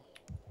panghil, oh.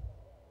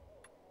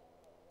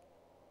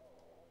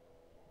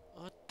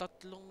 At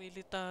 3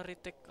 military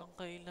tech ang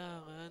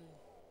kailangan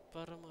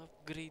para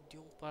ma-upgrade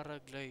yung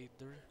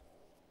paraglider.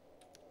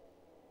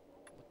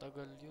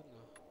 Matagal yun,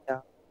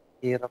 ah.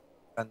 Hirap.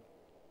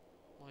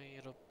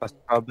 Mahirap. Fast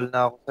travel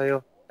na ako sa'yo.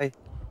 Ay,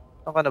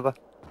 ano ka na ba?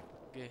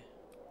 Okay.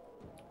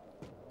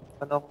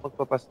 Ano ako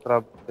magpa-fast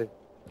travel sa'yo?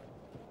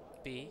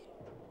 P?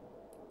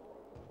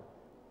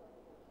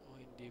 O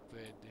hindi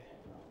pwede.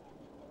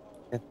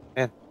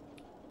 Yan.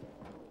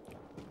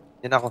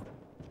 Yan ako.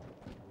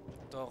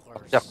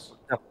 Talkers.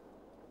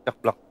 Jack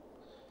block.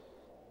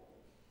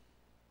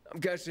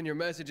 I'm guessing your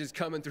message is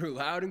coming through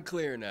loud and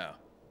clear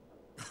now.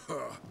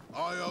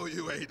 I owe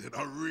you, Aiden.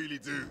 I really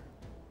do.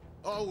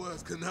 Our words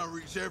can now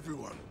reach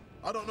everyone.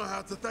 I don't know how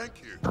to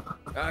thank you.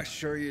 Ah,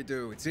 sure you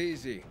do. It's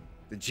easy.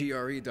 The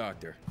GRE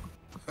doctor.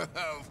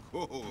 Of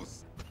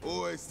course.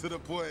 Always to the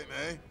point,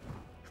 eh?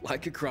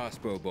 Like a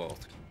crossbow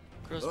bolt.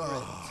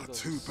 Crossbred.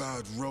 Too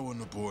bad Roe and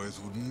the boys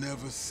would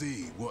never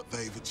see what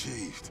they've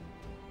achieved.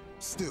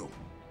 Still,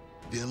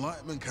 the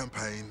Enlightenment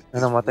campaign is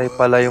Namatay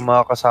pala yung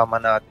mga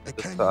kasama natin And doon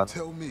can sa you ano.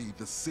 tell me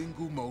the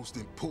single most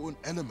important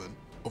element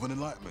of an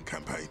Enlightenment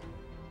campaign?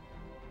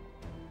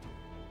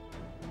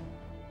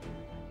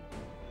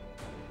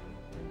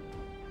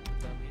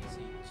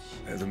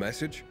 The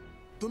message?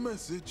 The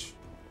message.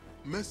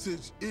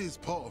 Message is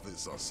part of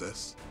its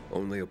success.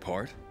 Only a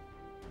part?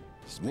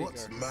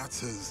 What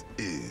matters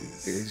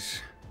Is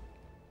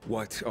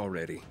what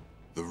already?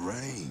 the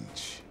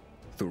range.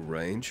 The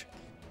range?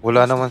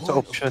 Wala What's the naman sa point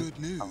of option. good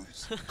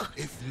news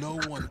if no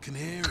one can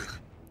hear it.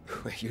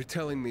 Wait, you're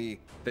telling me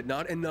that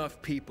not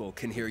enough people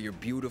can hear your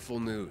beautiful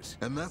news?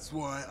 And that's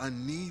why I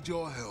need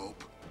your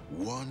help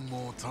one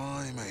more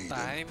time, Aiden.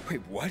 Time.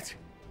 Wait, what?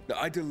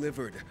 I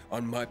delivered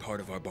on my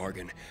part of our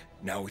bargain.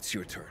 Now it's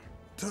your turn.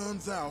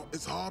 Turns out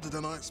it's harder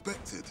than I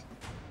expected.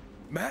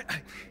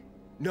 Matt,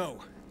 no.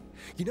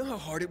 You know how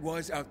hard it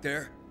was out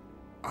there?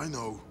 I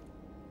know.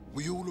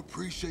 We all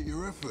appreciate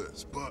your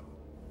efforts, but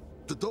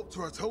the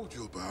doctor I told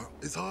you about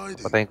is hiding.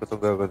 Patayin ko itong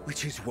gagawin.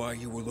 Which is why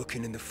you were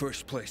looking in the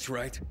first place,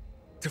 right?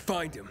 To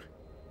find him.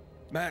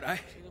 Matt,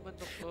 Sino man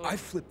doktor? I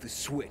flipped the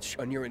switch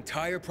on your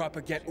entire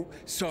propaganda,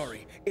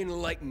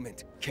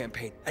 enlightenment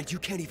campaign, and you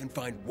can't even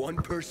find one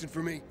person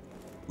for me?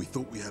 We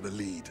thought we had a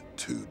lead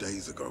 2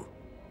 days ago,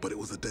 but it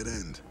was a dead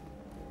end.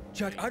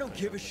 Jack, I don't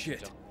give a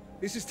shit.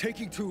 This is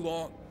taking too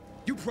long.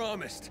 You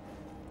promised.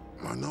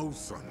 I know,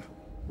 son.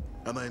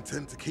 And I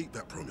intend to keep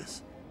that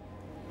promise.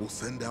 We'll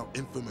send out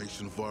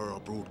information via our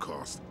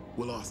broadcast.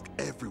 We'll ask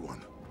everyone.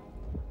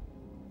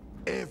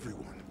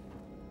 Everyone.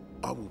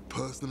 I will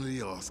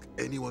personally ask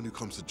anyone who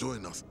comes to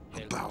join us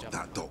about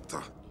that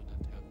doctor.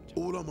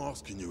 All I'm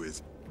asking you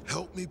is,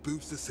 help me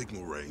boost the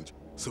signal range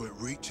so it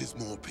reaches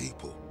more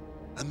people.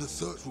 And the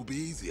search will be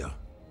easier.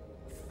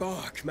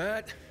 Fuck,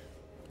 Matt.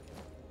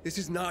 This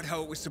is not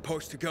how it was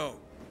supposed to go.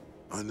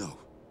 I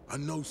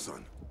know,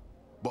 son.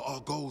 But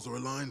our goals are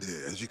aligned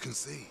here, as you can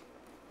see.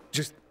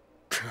 Just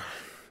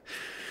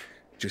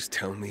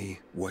tell me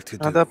what to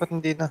Ah, do. dapat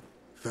hindi na.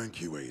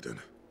 Thank you, Aiden.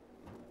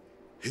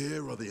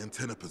 Here are the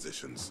antenna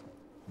positions.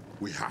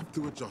 We have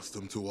to adjust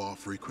them to our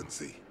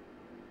frequency.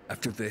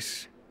 After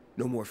this,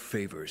 no more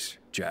favors,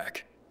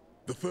 Jack.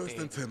 The first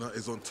antenna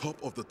is on top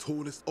of the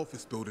tallest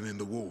office building in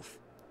the Wharf,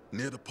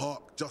 near the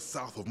park just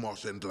south of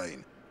Marsh End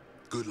Lane.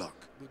 Good luck.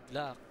 Good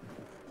luck.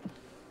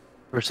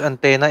 First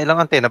antenna.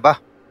 Ilang antenna ba?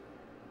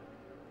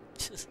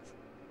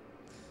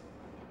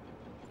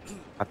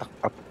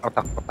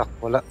 Atak.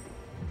 Wala.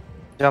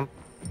 Jump.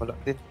 Wala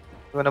din.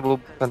 Hindi ko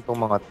nabubuksan tong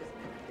mga to.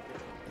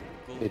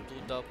 Go to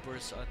the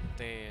first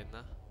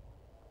antenna.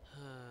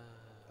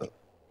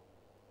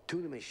 Tu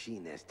ne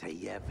machines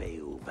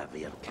tailleveu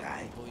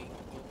vavirkai. Boing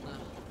ko na.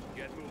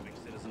 Get moving,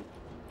 citizen.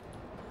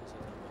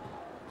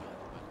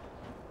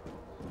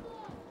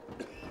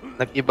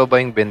 Nag-iba ba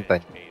yung benta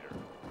niya?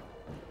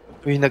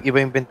 Uy,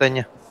 nag-iba yung benta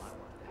niya.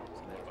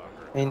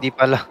 Ay, hindi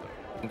pala.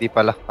 Hindi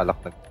pala. Kalak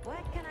nag.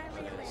 What can I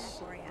reel in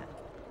for you?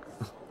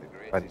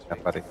 Palit na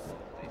pa rin.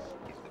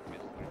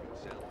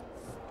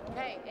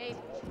 Hey, Abe.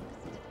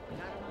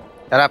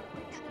 Sarap.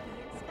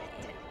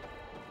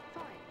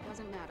 Fine,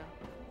 doesn't matter.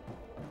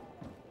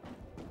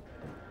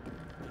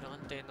 Ilang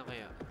antena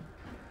kaya?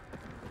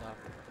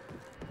 Dami.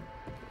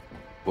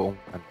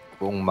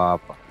 Buong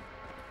mapa.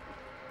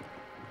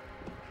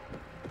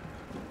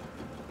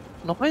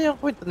 Ano kaya ang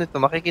kwento nito?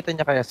 Makikita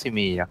niya kaya si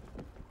Mia?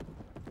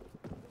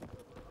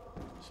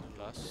 Sa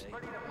last?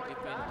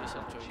 Depende sa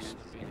choice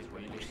na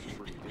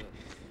pinipili.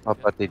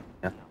 Kapatid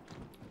niya.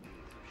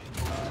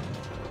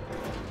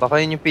 Baka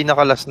yun yung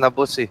pinakalas na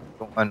boss eh.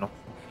 Kung ano.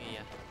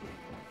 Iya.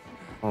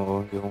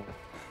 Oo, yung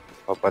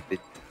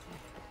kapatid.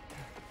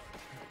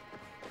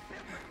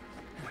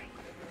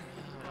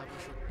 Wala ba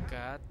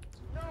shortcut?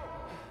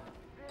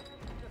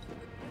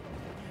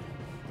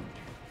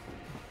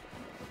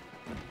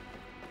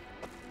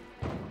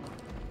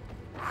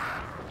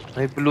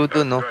 May blue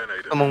dun, no?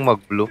 Gusto mong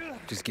mag-blue.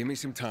 Just give me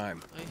some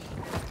time.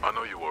 I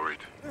know you're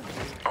worried.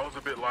 I was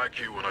a bit like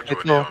you when I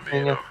joined the Ito, army,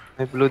 yun you yun.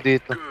 know. May blue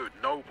dito. Good,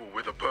 noble,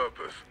 with a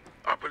purpose.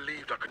 I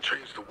believed I could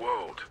change the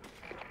world.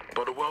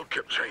 But the world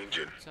kept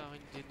changing, Sa akin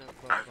din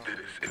as did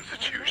its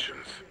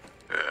institutions.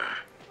 Yeah.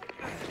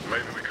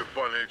 Maybe we could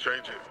finally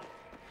change it.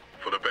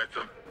 For the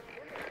better.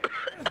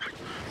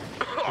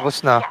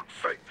 Tapos na. Fuck's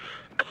sake.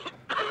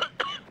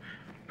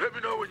 Let me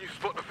know when you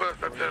spot the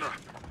first antenna.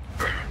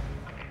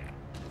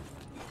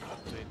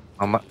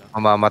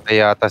 Mamamatay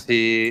yata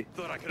si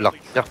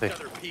Blackjack eh.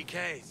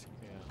 PKs,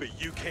 but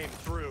you came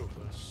through.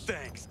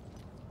 Thanks.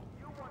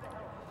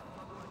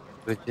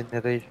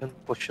 Regeneration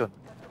potion.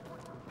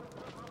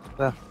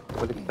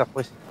 Balik sa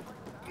quest.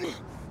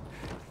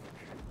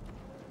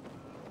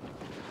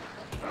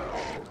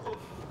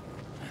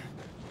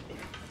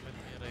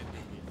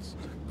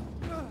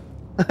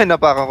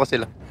 Napakan ko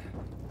sila.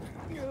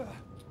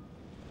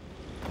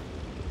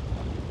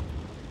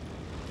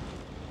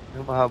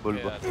 Yung mahabol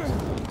ba?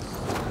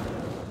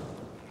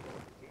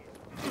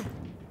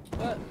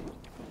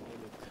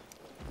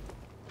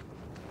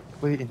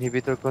 Uy,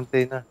 inhibitor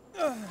container.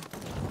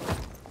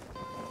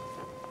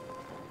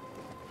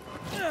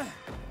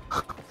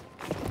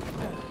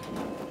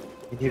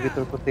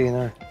 Inhibitor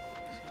container.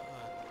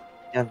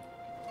 Yan.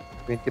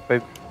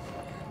 25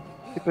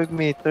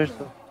 meters.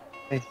 Oh.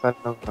 Ay,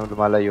 parang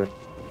lumalayon.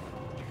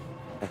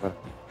 Teka.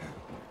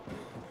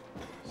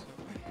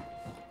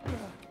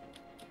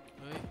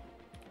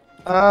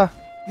 Ah!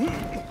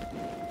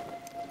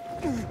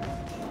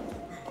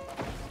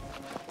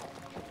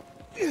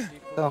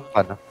 Saan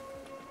ka na?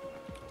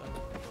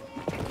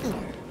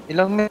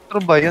 Ilang metro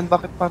ba yun?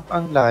 Bakit parang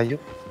ang layo?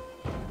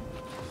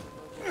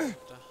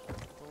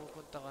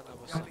 Pumupunta ka na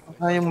boss.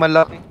 Yung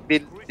malaking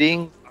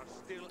building.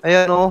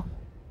 Ayan o.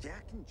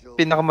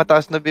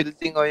 Pinakamataas na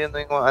building. O, yun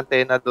yung mga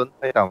antena doon.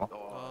 Kaya mo.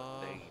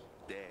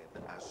 Dead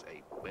as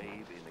a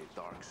babe in a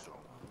dark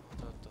zone.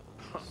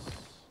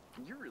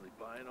 You're really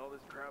buying all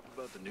this crap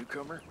about the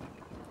newcomer?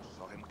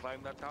 Saw him climb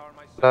that tower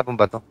myself. Sarap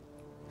ba to?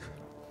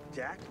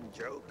 Jack and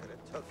Joe could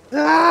have took it.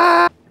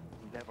 Ah!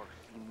 Never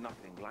seen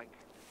nothing like it.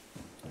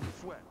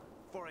 Sweat,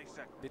 for a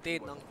second.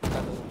 Bitin ang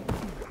talong.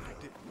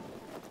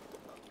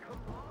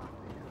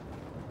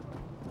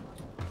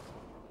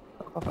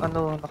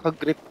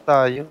 Naka-grip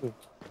tayo eh.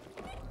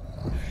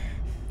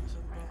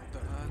 Saan ba ang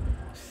daan?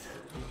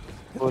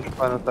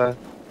 Paano tayo?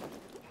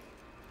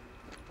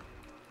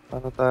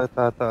 Paano tayo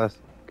tataas?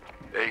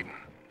 Aiden,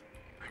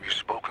 have you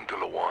spoken to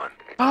Lawan?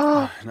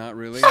 Not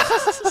really.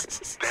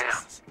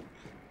 Damn.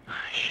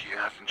 She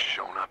hasn't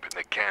shown up in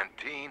the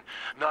canteen,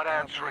 not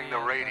answering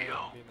the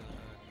radio.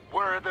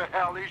 Where the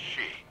hell is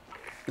she?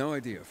 No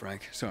idea,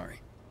 Frank.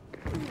 Sorry.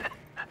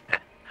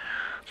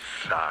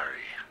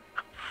 Sorry.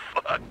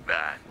 Fuck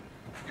that.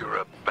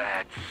 You're a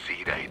bad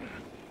seed, Aiden.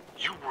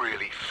 You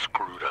really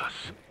screwed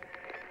us.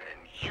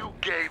 And you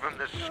gave him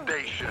the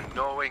station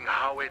knowing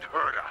how it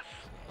hurt us.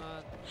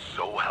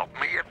 So help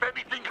me if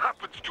anything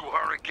happens to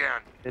her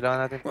again.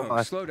 Kailangan natin Whoa,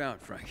 tumaas. slow down,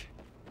 Frank.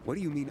 What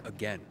do you mean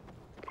again?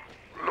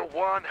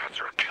 Lawan has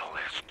her kill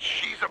list.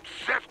 She's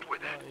obsessed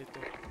with it.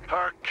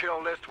 Her kill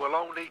list will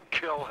only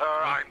kill her,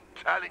 I'm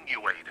telling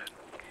you, Aiden.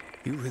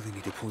 You really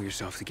need to pull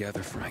yourself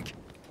together, Frank.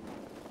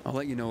 I'll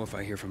let you know if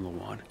I hear from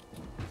Lawan.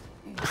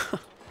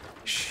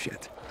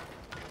 Shit.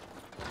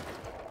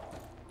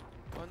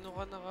 Paano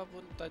ka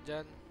nakapunta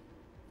dyan?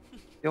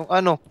 Yung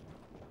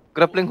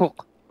grappling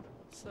hook.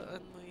 Saan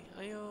mo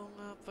Ayaw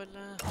nga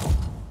pala.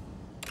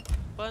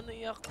 Paano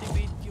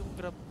i-activate yung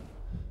grab?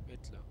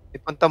 Wait lang.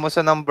 Ipunta mo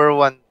sa number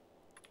 1.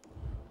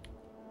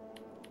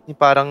 Yung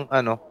parang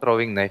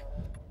throwing knife.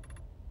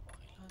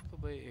 Kailangan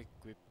ko ba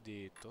i-equip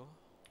dito?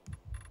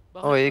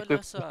 Oh, Bakit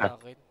i-equip wala mo siya. sa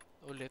akin?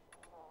 Ulit.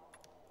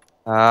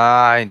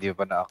 Hindi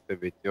pa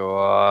na-activate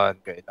yun.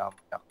 Kailangan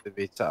mo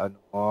na-activate sa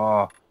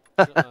mo.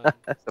 Saan?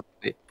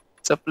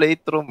 sa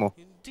playthrough mo.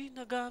 Hindi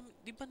nagamit.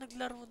 Di ba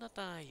naglaro na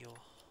tayo?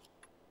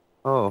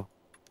 Oo.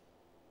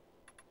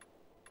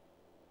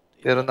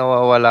 Pero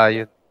nawawala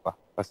yun pa.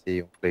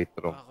 Kasi yung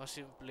playthrough.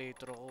 Kasi yung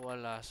playthrough ko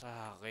wala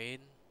sa akin.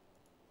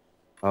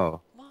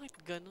 Oo. Bakit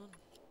ganun?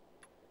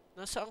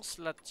 Nasa ang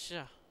slot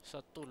siya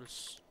sa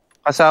tools.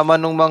 Kasama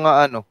nung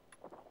mga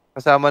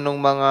kasama nung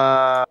mga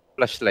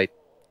flashlight.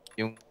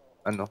 Yung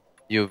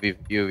UV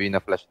na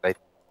flashlight.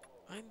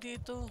 Ay, hindi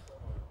ito.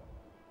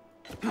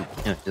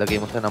 Yan, ilagay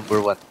mo sa number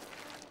 1.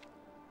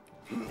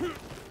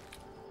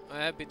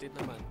 Ay, bitin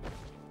naman.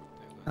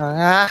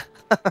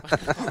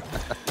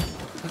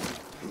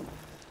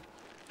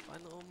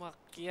 Paano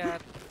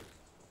umakyat?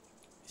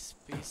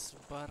 Space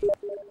bar.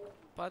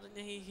 Paano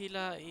niya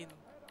hihilain?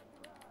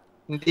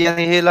 Hindi yan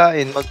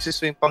hihilain.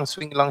 Magsiswing, pang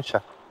swing lang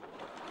siya.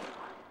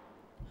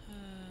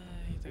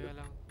 Ay, teka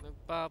lang.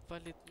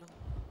 Nagpapalit ng...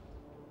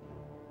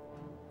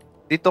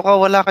 Dito ka,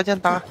 wala ka dyan.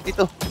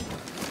 Dito.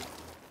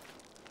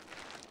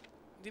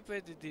 Hindi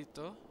pwede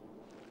dito?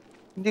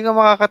 Hindi ka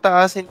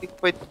makakataas. Hindi ka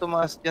pwede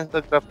tumaas dyan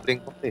sa grappling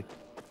hook eh.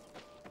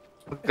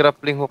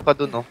 Mag-grappling hook ka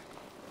dun, oh.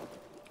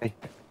 Ay,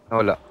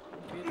 nawala.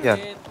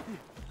 Yan.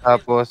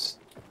 Tapos,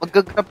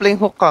 mag-grappling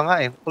hook ka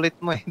nga eh. Kulit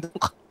mo eh. Doon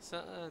ka.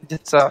 Saan?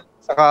 Dyan sa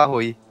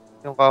kahoy.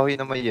 Yung kahoy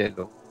na may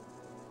yellow.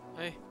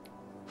 Ay.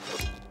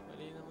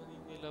 Mali naman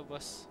yung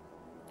nilabas.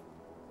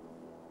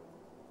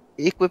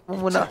 I-equip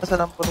mo muna ka sa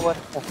number 1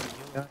 mo.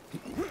 Yan.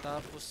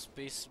 Tapos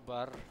space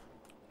bar.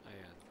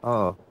 Ayan.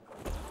 Oo.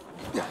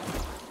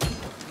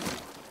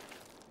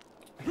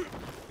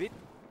 Bit?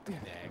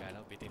 Hindi, akala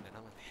ko bitin na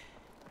naman eh.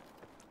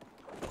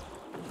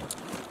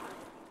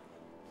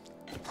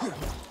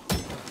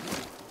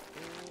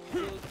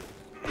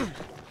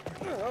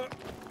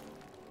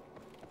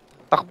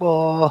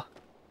 Takbo!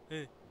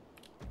 Eh.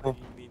 Oh.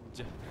 Naging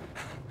ninja.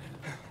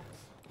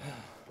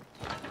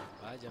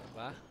 Diyan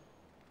ba?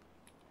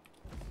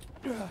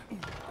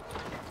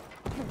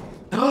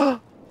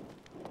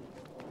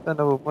 Saan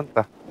na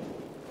pupunta?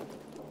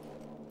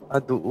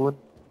 Doon.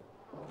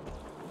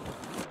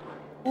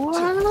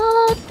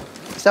 What?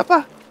 Isa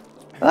pa.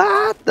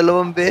 What?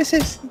 2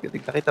 beses.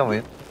 Nakita mo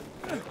yun?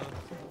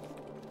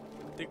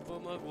 Hindi pa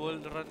mag-wall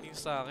run yung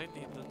sa akin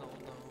eh. Doon ako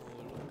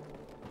nahulog.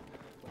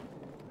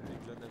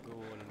 Bigla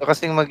nag-wall run.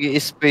 Kasing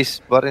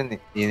mag-i-space bar rin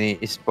eh.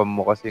 Ini-spam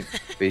mo kasi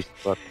space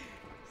bar.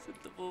 Saan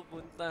ito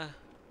pupunta?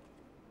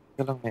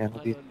 Ika lang may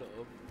dito.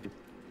 Loob.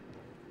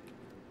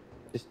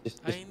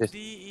 Just. Ay,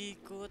 hindi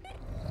ikot.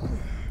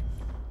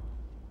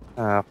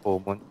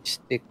 Common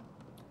stick.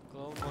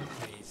 Common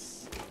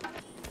ways.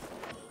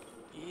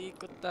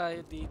 Iikot tayo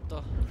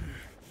dito.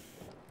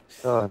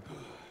 Saan?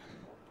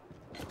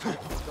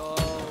 Go!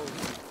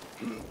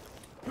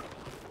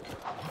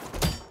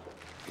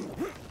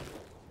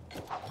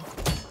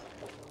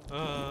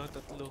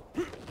 Tatlo.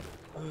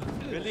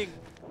 Galing!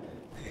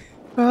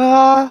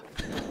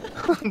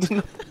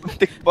 Doon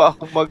muntik pa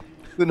ako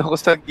doon ako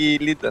sa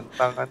gilid. Ang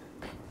tangan.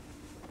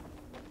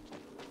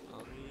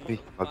 Ang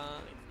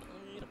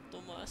hirap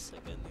tumaas sa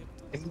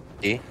ganito.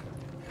 Hindi.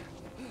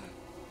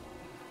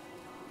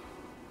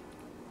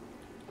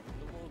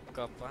 Lumuhod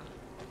ka pa.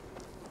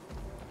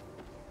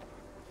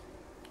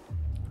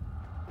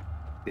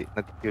 Hindi,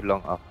 nag-queue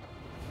lang ako.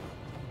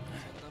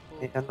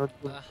 Saan na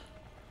po?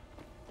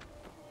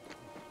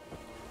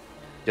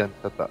 Diyan,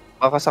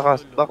 baka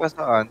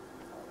saan?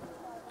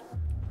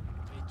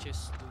 May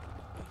chest doon.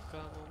 Ay,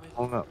 kamo may.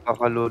 Oo nga,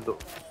 pakalolo.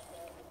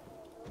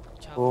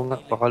 Oo nga,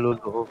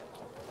 pakalolo.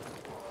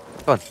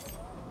 Saan?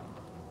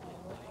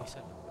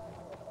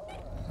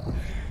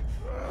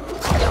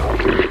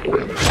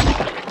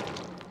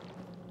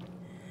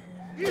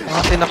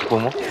 Mga tinakbo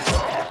mo.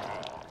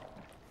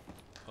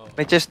 Oh,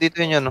 May chest dito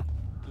yun yan, no?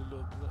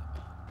 lulog na.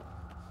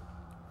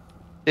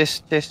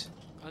 Chest.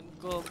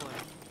 Uncommon.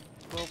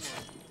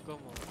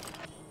 Common.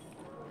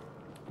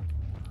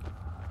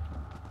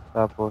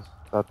 Tapos,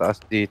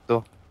 tataas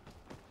dito.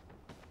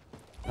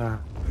 Ah,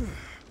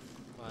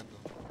 Paano?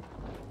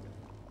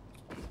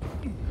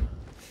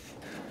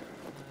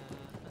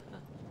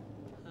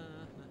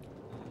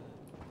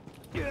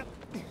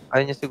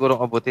 ayaw niya sigurong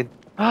abutin.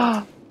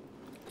 Ah!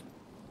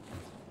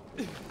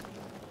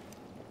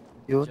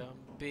 Yun.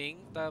 Jumping,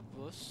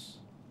 tapos...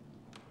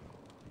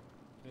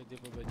 Pwede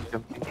pa ba dyan?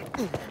 Jumping.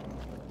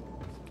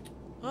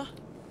 Ha?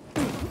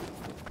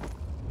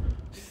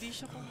 Hindi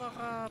siya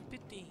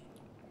kumakapit eh.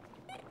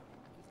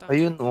 Ang takot.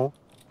 Ayun, oh.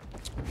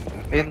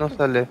 Ayun, oh,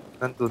 sa left.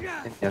 Nandun.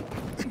 Yan.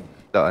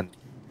 Daan.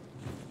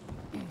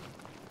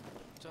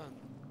 Saan?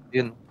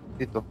 Yun.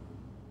 Dito.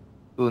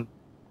 Dun.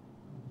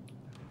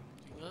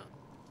 Hindi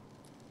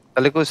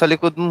nga. Sa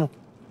likod mo.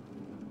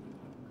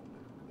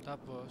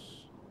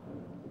 Tapos...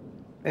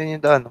 Ayun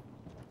yung daan, oh.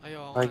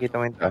 Ayoko Makikita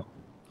mo yung daan.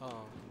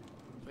 Oo.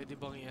 Pwede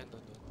bang i-ano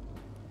doon?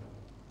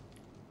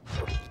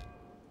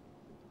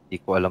 Hindi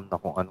ko alam na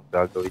kung anong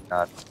gagawin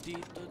natin.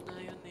 Dito na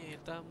yun eh.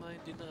 Tama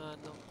yung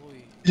dinaanan ko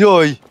eh.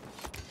 Yoy!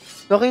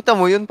 Nakita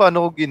mo yun?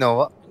 Paano ko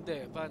ginawa?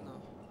 Hindi, paano?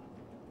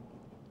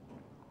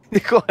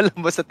 Hindi ko alam.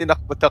 Basta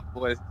tinakbo-takbo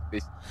ka sa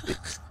space.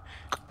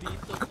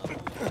 Dito na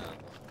muna.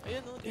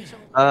 Ayan o, di siya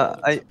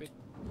Ay-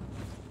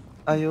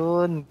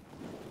 Ayun.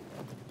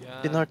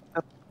 Yan.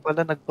 Sinortcut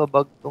pala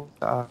nagpabag tong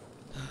sa akin.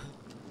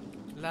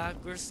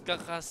 Laggers ka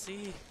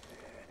kasi.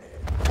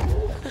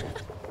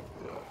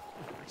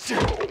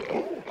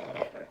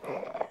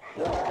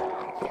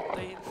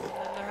 Tayin mo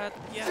na lahat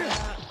yan.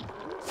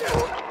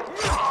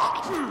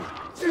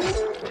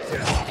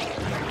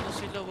 Ano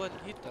sila one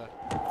hit ah.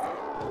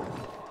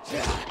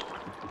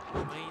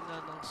 Mahina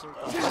ng sword.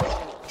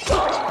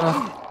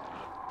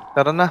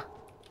 Tara na.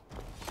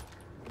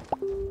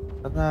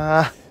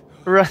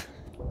 Run.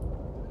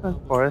 Run,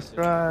 Forrest,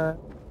 run.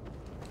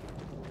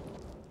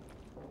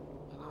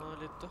 Ano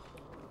ulit to?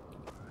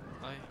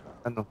 Ay,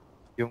 Ano?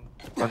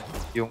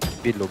 Yung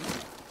bilog.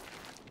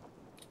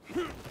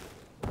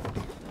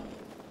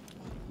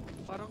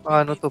 parang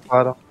Ano to? BBT.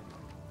 Parang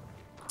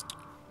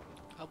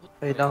Abot mo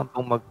kailangan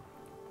pong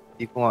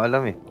Hindi ko nga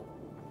alam eh.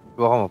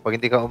 Suwa mo. Pag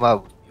hindi ka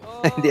umabot.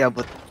 yan. Hindi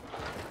abot.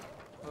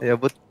 Ay,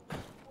 abot.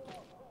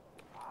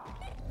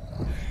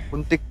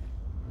 Puntik.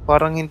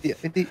 Parang hindi.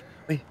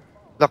 Ay,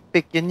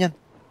 lockpick. Yan.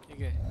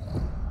 Sige.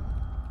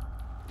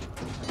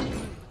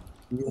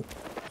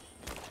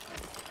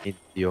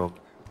 Medium.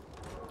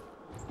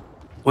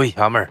 Uy,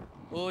 hammer.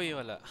 Uy,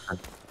 wala.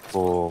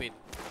 Oh, Pin.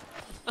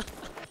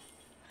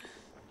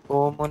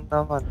 common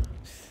naman.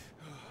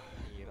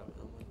 Hirap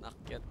naman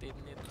akyatin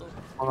nito.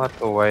 Mga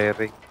to,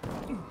 wiring.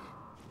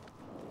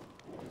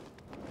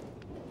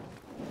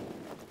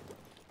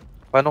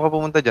 Paano ka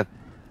pumunta dyan?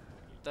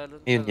 Talon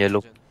Yun, ka lang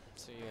yellow. dyan.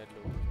 Sa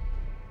yellow.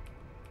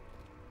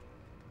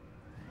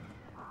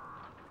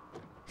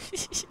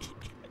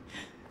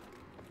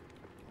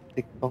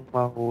 Tikpang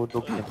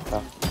mahulog yan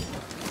ta.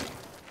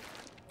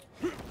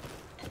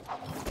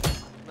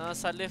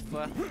 Nasa left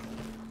ah.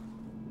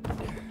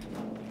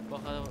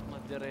 Baka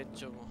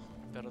madiretso mo.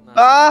 Pero nasa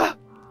Ah!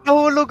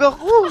 Nahulog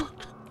ako!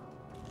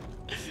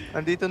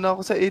 Andito na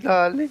ako sa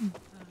ilalim.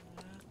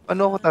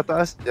 Ano ako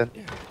tataas dyan?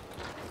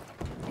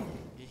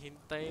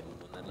 Hihintayin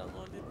mo na lang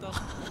ulit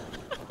ako.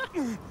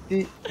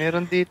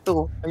 Meron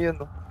dito. Oh.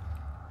 Ayun oh.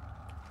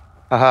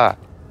 Haha.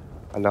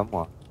 Alam mo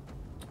ah.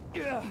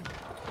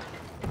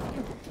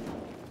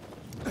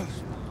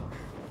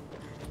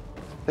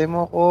 Tay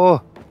mo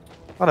ako.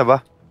 Ano ba?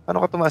 Paano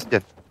ka tumaas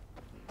dyan?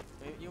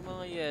 Yung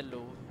mga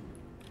yellow.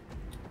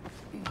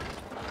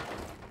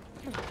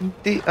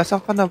 Hindi.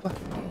 Asan ka na ba?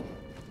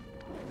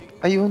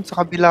 Ayun,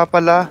 sa kabila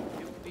pala.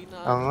 Yung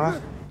Tanga.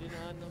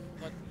 dinaanan mo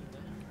kanina.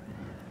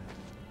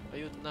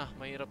 Ayun na,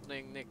 mahirap na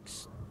yung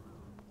next.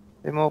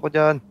 Tay mo ako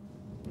dyan.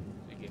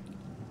 Sige.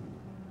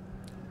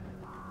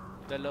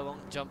 Dalawang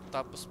jump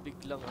tapos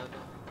biglang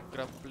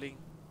grappling.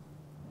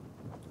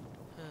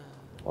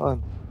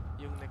 Ano?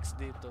 Yung next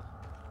dito.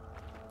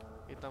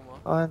 Kita mo?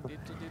 Ano?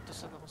 Dito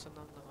saan ako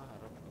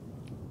nakaharap.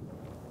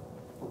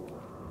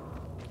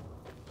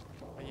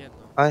 Ayan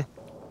o. Ay.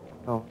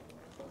 No.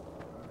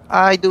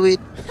 I do it.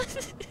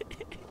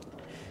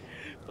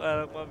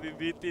 Parang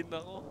mabibitin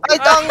ako. Ay,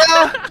 tanga!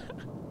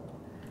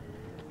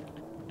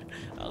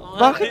 Ako nga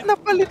Bakit din.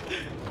 napalit?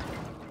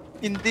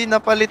 Hindi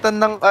napalitan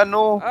ng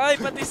Ay,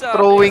 pati sa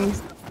throwing.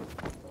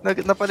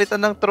 Napalitan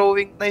ng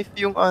throwing knife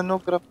yung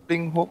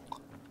grappling hook.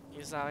 akin.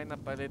 Yung sa akin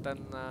napalitan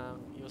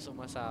ng yung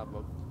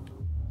sumasabog.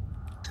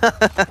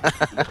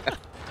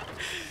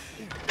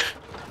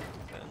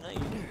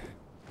 Ngayon.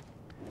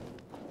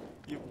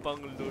 Yung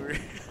pang lure.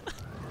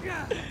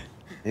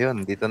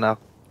 Ayun, dito na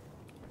ako.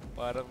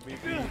 Parang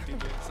bibitin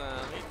yun sa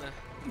akin ah.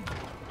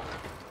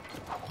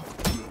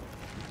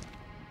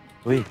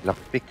 Uy,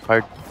 lockpick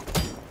hard.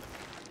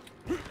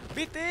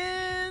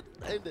 Bitin!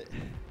 Ay, hindi.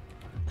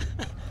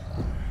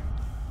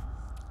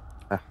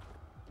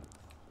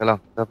 Teka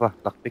lang, isa pa.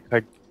 Lockpick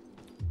hard.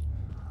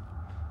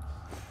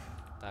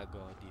 Tago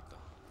ako dito.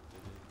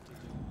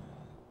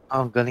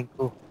 Ah, ang galing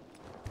ko.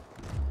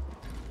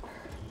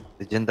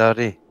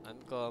 Legendary.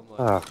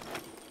 Uncommon. Ah,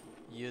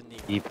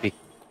 Unique. epic.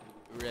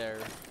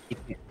 Rare.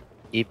 Epic.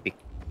 Epic.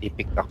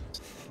 Epic Ox.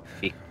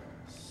 Epic.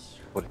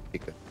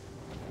 Political.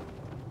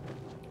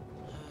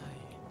 Ay,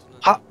 ito na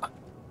Ha! naman.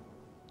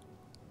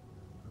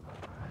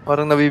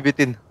 Parang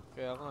nabibitin.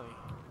 Kaya nga eh.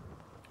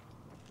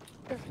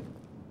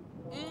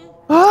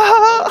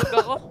 Ah!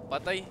 Tulog ako.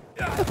 Patay.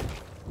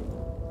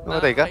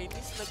 Namatay ka?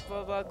 Nakakainis.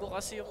 Nagbabago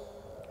kasi yung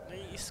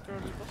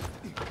nai-scroll ko.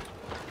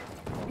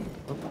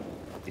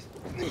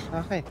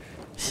 Okay.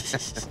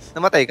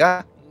 Namatay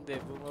ka? Hindi,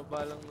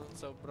 bumaba lang ng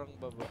sobrang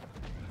baba.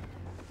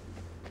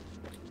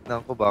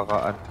 Naku,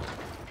 baka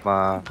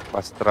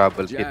fast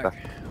travel kita. Jack,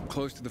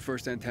 close to the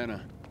first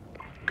antenna.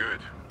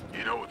 Good.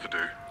 You know what to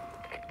do.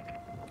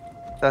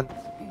 Saan?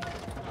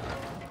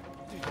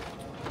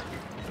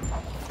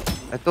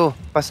 Ito,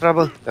 fast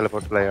travel.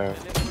 Teleport flyer.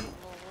 Teleport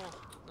mo ako.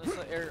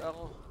 Nasa air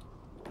ako.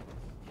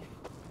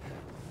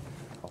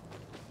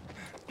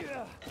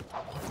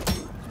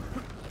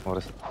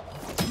 Oras.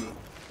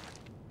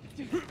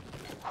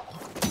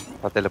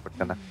 Pa-teleport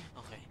ka na.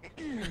 Okay.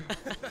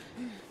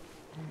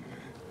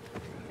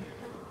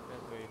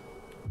 Gagawin.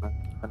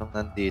 Anong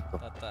nandito?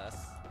 Tataas.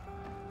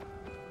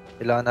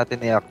 Kailangan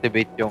natin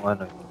i-activate yung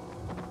ano.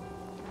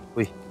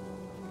 Uy.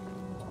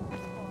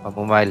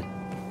 Pamumile.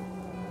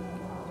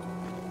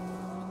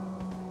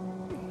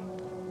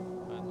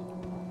 Ano?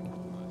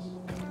 Mas.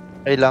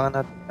 Kailangan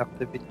natin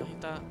i-activate yung...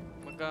 Nakita.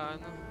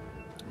 Mag-ano.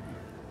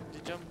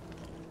 Di-jump.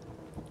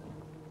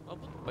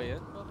 Abot ba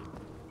yan? Bakit?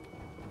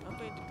 Ah,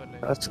 pwede pala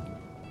yun. Taas.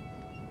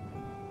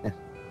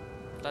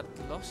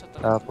 Tatlo? Sa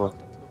tatlo? Tapos.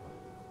 Tatlo ba?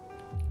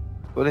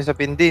 Tuloy sa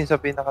pindi, sa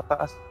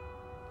pinakataas.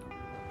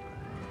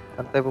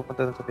 Saan tayo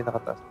pupunta dun sa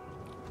pinakataas?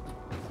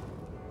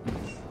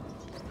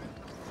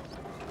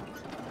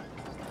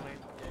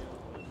 Friend niya yung...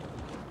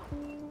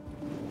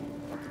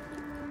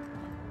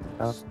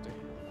 Ah. Gusto eh.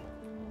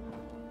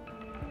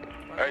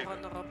 Hey,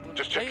 Paano ka nakapunta?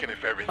 just checking Ay,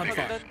 if everything I'm is...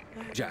 fine.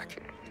 Jack.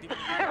 Di ba?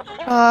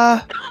 Ah!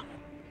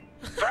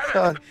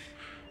 Saan?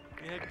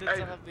 Binagdan Hey.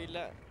 sa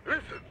kabila.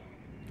 Listen.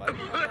 Paano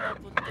ka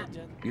nakapunta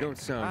dyan? You don't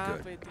sound Ah,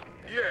 good. pwede.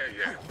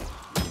 Yeah.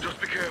 Just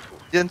be careful.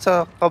 Diyan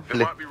sa There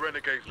kable. might be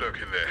renegades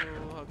lurking there.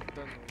 So,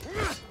 hagdan.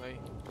 Ay.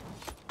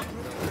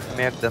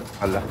 May hagdan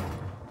pala.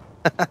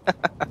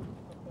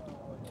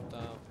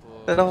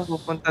 Tapos... Saan ako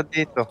pupunta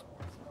dito?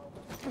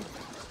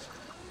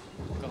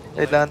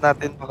 Kailangan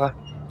natin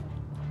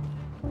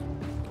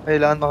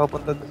Kailangan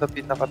makapunta doon sa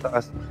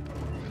pinakataas.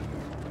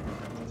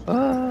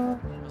 Ah!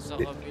 Sa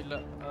kabila,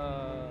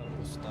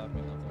 gusto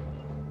namin ako.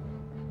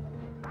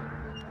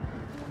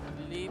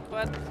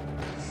 Lipat.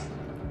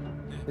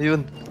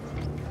 Ayun.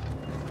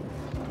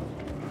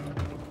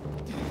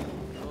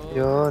 Oh,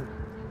 Yun.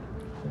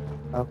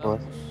 Tapos.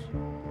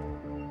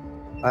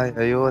 Ay,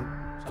 ayun.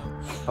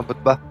 Abot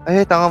ba?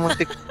 Ay, tanga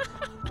muntik.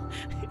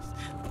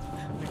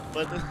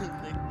 Nagpatuloy.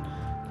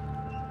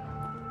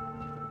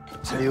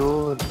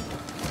 Ayun.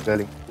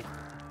 Galing.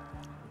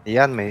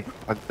 Ayan, may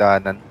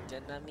pagdanan.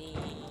 Diyan nami.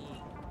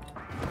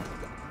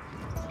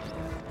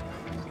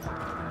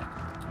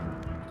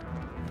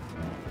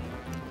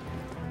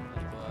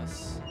 Tapos,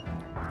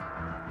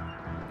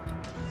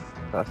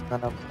 Taas na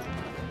naman.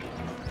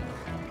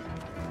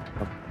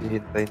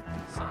 Maghihintay.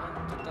 saan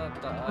ito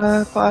tataas?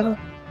 Ah, paano?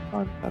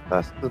 Paano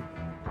tataas dun?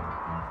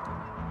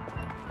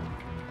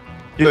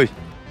 Yoy!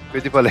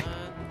 Pwede pala.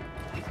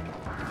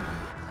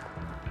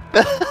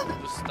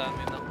 Gusto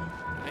namin ako.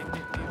 Ay,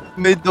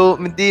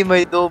 Hindi,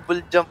 may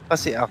double jump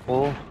kasi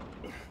ako.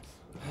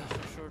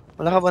 short.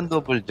 Wala ka bang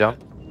double jump?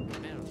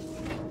 Meron.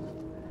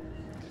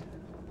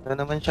 Wala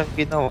naman siyang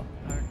ginawa.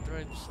 Hard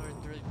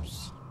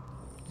drives.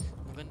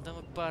 Maganda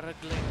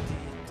mag-paraglide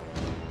dito.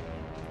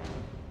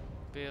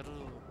 Pero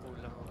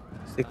kulang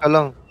ako. Teka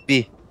lang,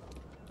 B.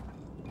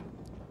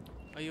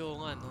 Ayaw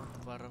nga no,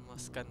 para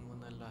ma-scan mo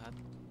na lahat.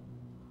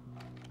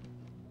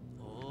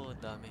 Oo,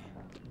 dami.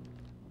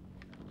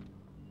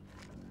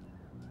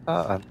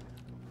 Saan?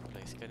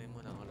 Okay, scanin mo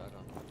na wala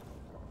raw. May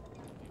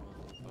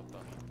mga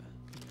papakita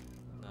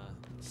na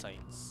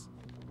signs.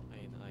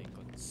 Ay, na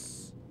icons.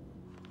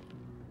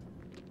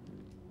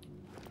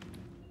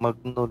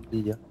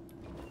 Magnolia.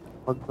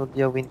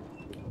 Magnolia Wind.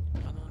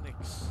 Ano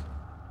next?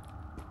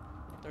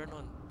 Turn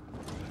on.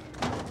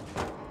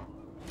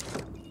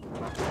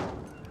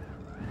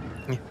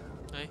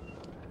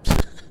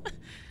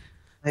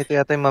 Ay, Ito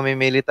yata yung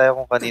mamimili tayo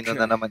kung kanino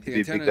na naman the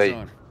antenna's ibibigay.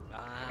 on.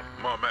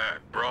 My man,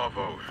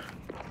 bravo.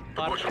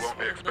 The butcher won't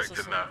be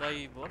expecting that.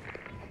 Survivor.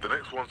 The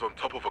next one's on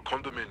top of a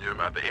condominium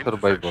at the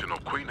Survivor. intersection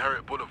of Queen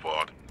Harriet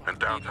Boulevard and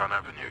Downtown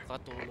Avenue.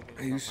 Katulog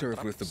yung You mga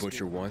served with the traps,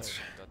 butcher di ba? once.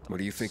 What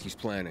do you think he's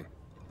planning?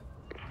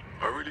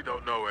 I really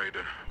don't know,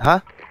 Aiden.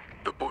 Ha?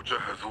 The butcher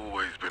has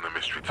always been a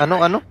mystery to Ano,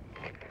 me. ano?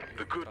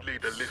 The good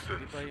leader Di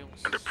listens ba yung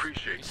and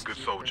appreciates good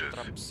sleeper soldiers.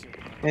 traps yun?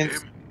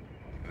 Yes. Him,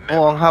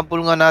 Oo, ang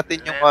habol nga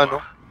natin yung ano,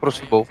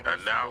 crossbow. Ayun,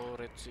 And now, crossbow,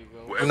 red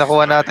sigaw. wherever Nung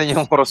nakuha he natin remains,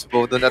 yung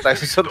crossbow, doon na tayo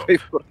sa he needs to stop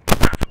survivor.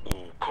 at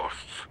all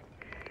costs.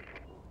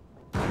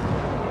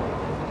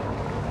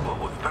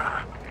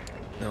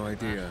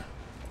 idea.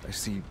 I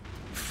see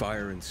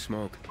fire and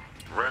smoke.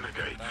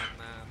 Renegades.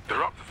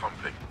 They're up to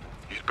something.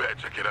 You better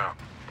check it out.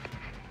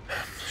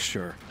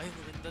 Sure. Ay,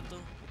 maganda to.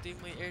 Ito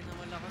yung may air na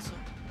malakas, oh.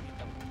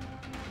 Kita mo.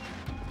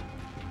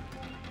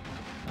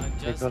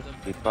 Adjust Ito, the...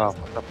 di pa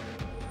ako tapos.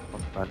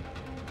 Magpan.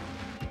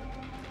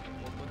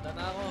 Pupunta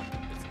na ako.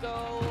 Let's go!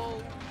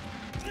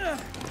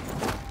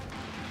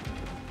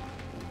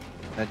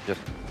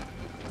 Adjust.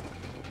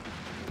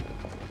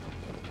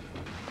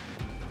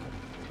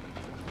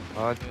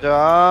 Oh,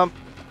 jump!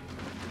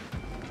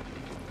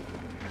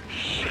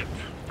 Shit.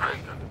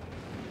 Brandon.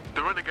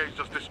 The renegades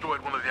just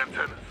destroyed one of the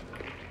antennas.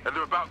 And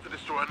they're about to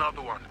destroy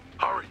another one.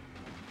 Hurry.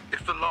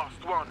 It's the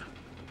last one.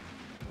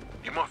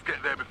 You must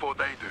get there before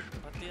they do.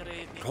 Pati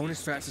ready. Going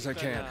as fast as I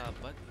can.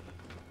 Kalaban.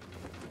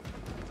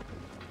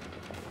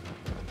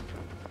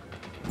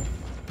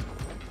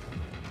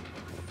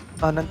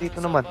 Nandito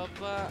Sa naman.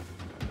 baba.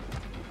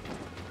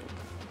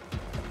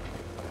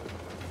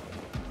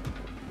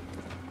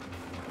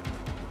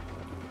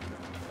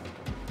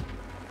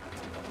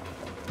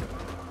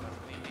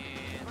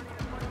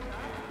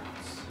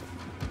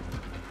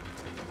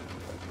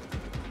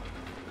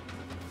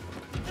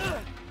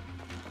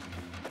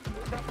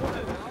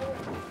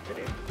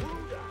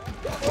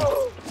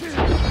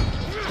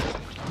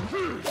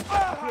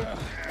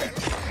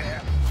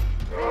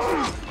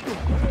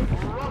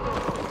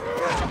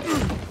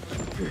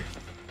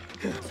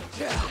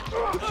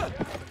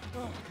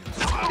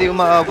 Hindi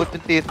umaabot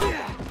yung tito.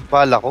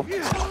 Bala ko.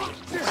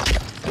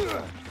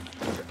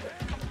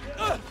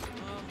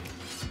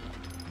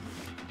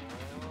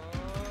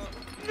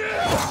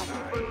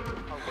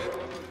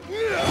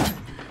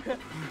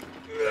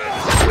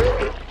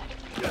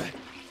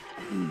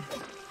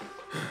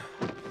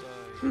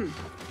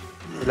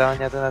 Kailangan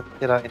niya ito natin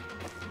tirain.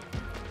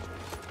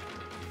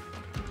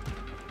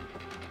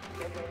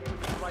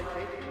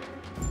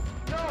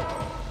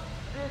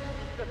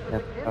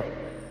 Yan, up.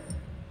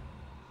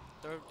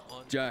 Turn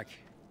on. Jack,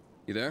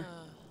 you there?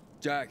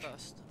 Jack,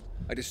 Taas na.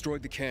 I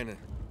destroyed the cannon.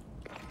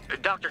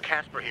 Dr.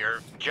 Casper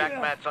here. Jack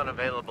Matt's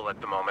unavailable at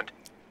the moment.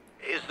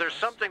 Is there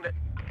something that...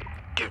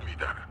 Give me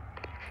that.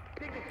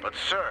 But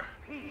sir,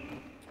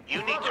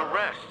 you need to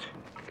rest.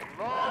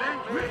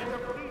 Leave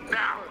me.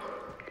 Now.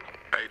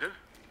 Aiden,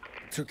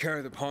 Took care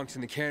of the punks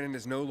and the cannon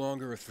is no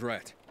longer a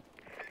threat.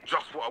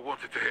 just what I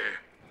wanted to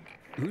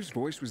hear. Whose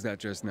voice was that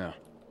just now?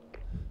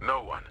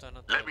 No one.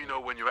 Let me know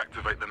when you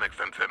activate the next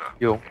antenna.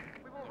 Yung.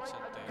 Next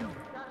antenna.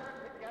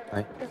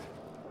 Ay.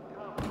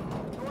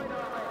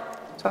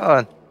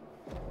 Saan?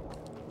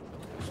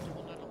 Gusto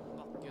ko na lang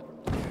makyat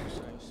dito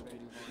sa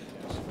speed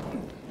markers.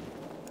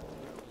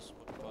 Tapos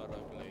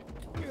mag-paraglide.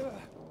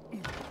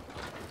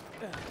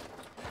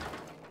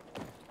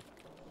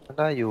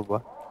 Malayo ba?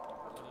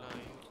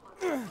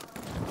 Malayo.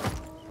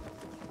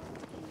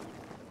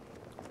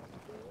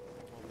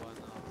 Bumaba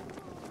na ako.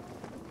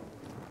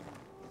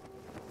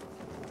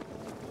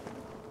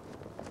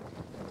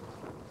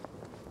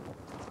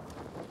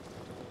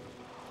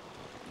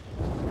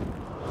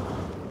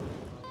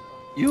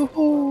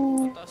 Yuhu!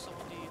 Mataas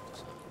ako dito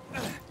sa...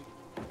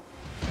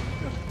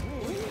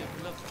 Uy,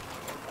 level up.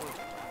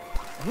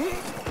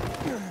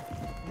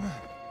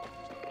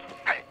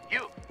 Hey,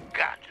 you!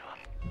 Gotcha.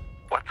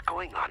 What's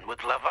going on with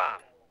Lavan?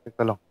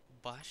 Teka lang.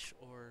 Bash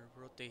or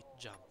rotate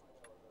jump?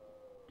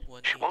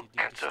 She 180 won't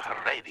degrees answer her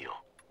to- radio.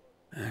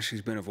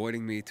 She's been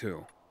avoiding me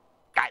too.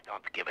 I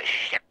don't give a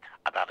shit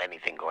about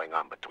anything going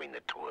on between the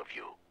two of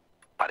you.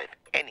 But if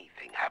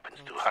anything happens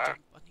to Crouch her, jump.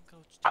 Anong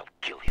crouch jump? I'll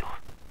kill you.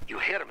 You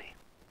hear me?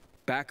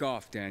 Back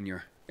off, Daniel.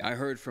 I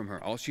heard from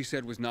her. All she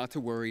said was not to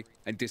worry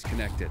and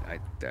disconnected. I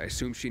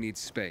assume she needs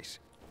space.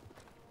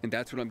 And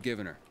that's what I'm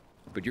giving her.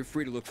 But you're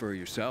free to look for her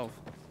yourself.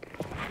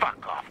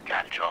 Fuck off,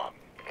 Gancho.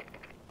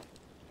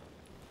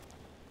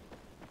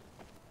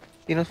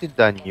 Sino si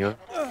Daniel?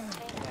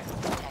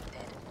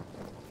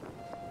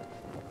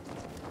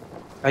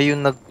 Ay,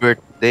 yung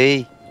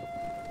nag-birthday.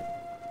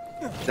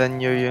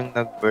 Daniel yung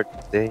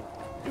nag-birthday.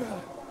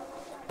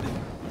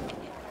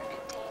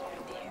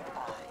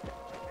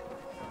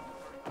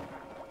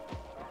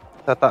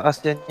 Sa taas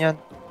yan.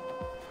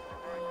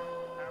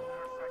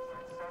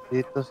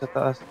 Dito sa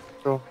taas.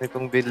 Ito,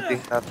 itong building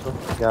na to.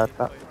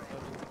 Yata.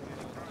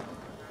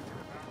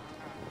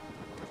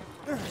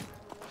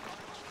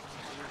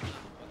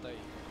 Patay.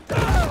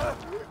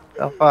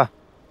 Saan pa?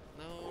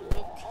 No,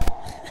 look.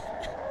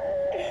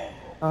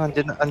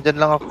 Andyan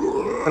lang ako.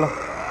 Teka lang.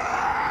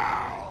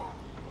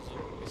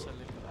 Zombie sa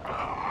likod.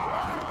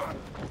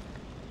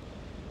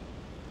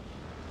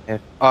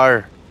 FR.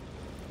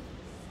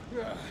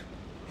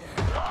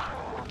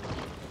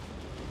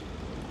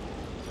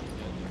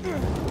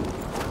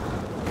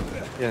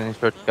 Yan yung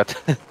shortcut.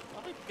 Bakit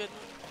ganun?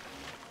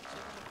 Saan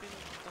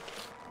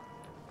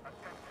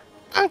ka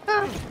pinunta?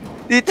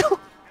 Dito!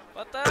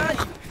 Patay!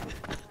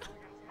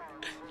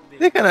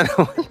 Teka na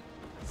naman.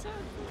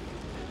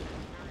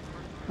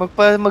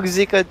 Mag-Z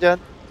ka dyan.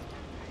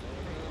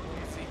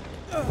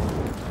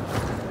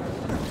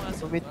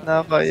 Sumit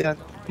na ba yan?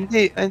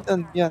 Hindi,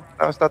 ayun yan.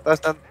 Tapos tataas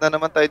na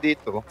naman tayo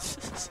dito.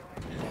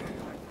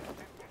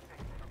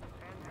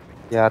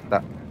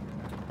 Yata.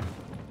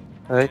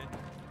 Right?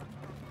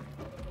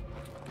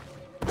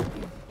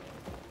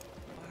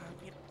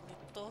 Pangit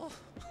nito.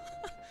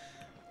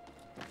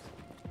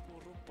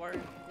 Puro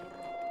parkour.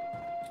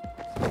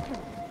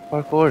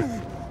 Parkour.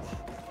 Laban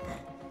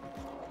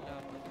na.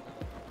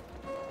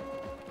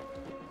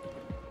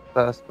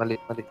 Taas, mali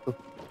to.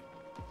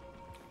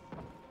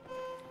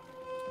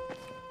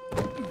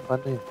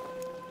 Ano yun?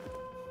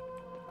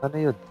 Ano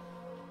yun?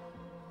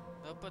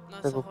 Dapat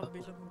nasa Sabi ko,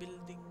 kabilang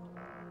building.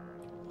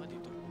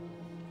 Dito.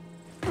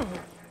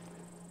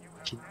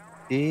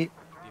 hindi.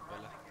 Hindi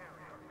pala.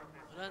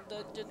 Wala ang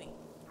daan dyan eh.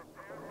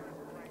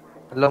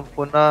 Alam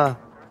ko na.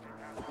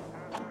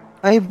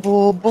 Ay,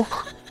 bobo.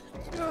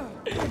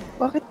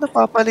 Bakit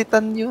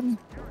napapalitan yun?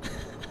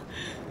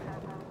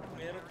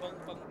 Meron bang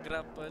pang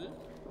grapple?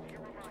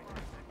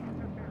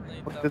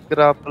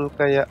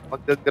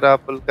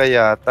 Magga-grapple ka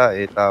yata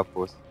eh.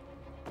 Tapos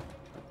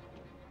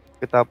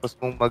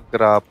mong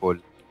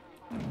mag-grapple,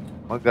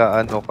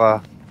 mag-ano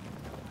ka,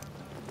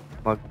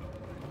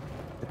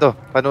 ito,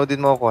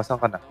 panoodin mo ako. Asan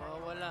ka na?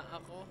 Nawawala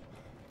ako.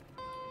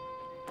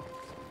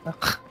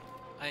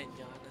 Ay,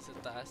 diyan ka na sa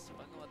taas.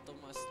 Paano ka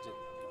tumas dyan?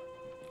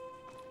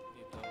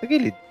 Dito. Sa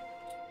gilid.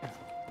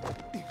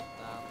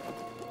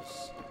 Tapos,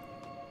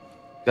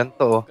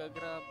 Ganto oh.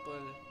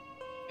 magka-grapple.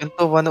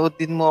 Ganto,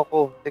 panoodin mo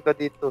ako. Teka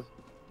dito.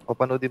 O,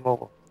 panoodin mo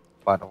ako.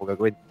 Paano ko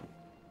gagawin?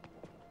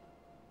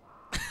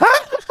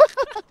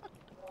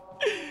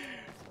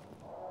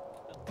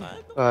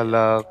 Paano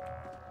Kala,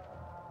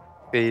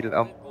 fail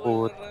ang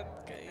nag-wall put. run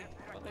ka eh.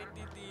 Baka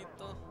hindi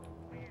dito.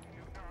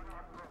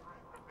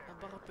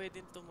 Baka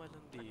pwedeng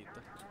tumalon dito.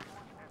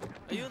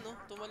 Ayun oh,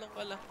 tumalon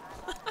ka lang.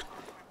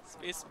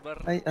 Spacebar.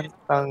 Ay, ang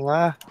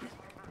tanga.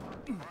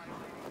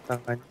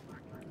 Tanga niya.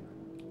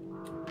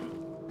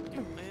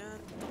 Ayan,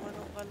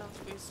 tumalon ka lang.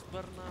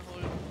 Spacebar na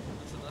hold.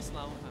 Nasa taas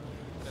na ako ha.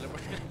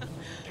 Teleport ka.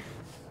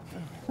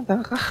 Ang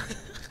tanga ka.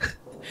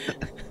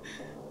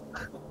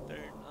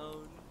 Turn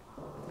on.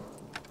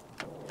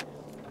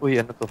 Uy,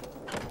 ano to?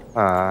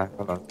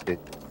 Walang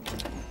stage.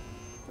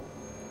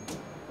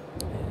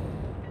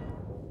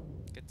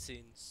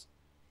 Cutscenes.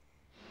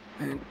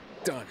 And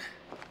done.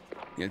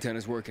 The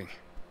antenna's working.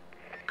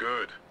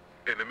 Good.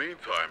 In the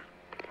meantime,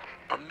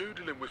 I'm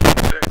noodling with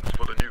some decks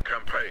for the new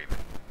campaign.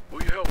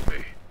 Will you help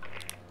me?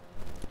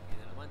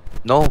 Yan na naman.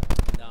 No.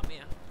 Dami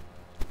ah.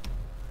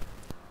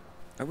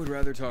 I would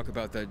rather talk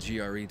about that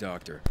GRE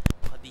doctor.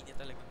 Baka di niya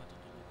talaga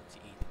matutulungan si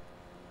Aiden.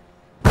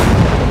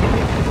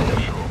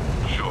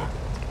 Sure.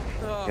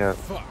 Oh, Yeah.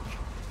 fuck.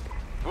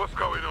 What's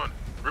going on?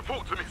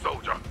 Report to me,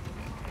 soldier.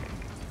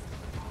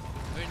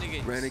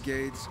 Renegades.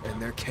 Renegades and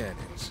their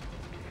cannons.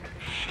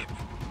 Shit.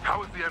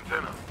 How is the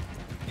antenna?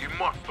 You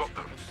must stop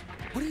them.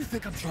 What do you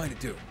think I'm trying to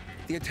do?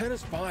 The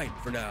antenna's fine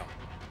for now.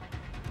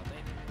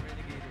 Patay ng mga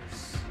Renegaders.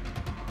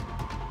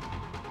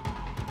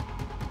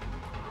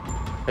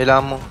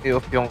 Kailangan mong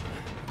i-off yung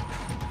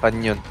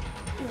canyon.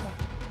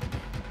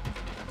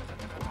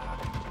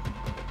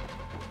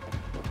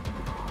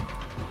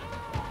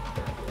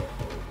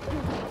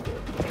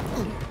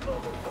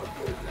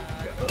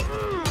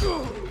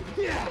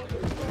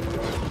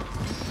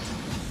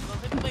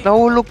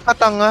 Nahulog ka,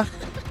 tanga.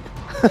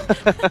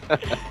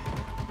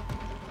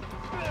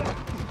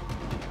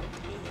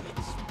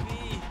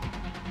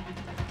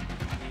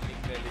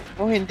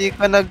 Oh, hindi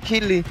ka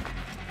nag-heal eh.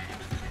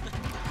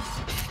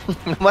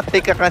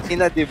 Namatay ka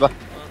kanina, di ba?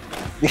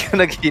 Hindi ka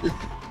nag-heal.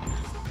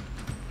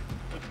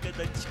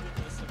 Pagka-dodge ko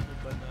na sa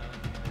baba na.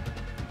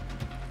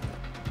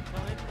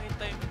 Bakit may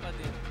time pa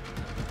din?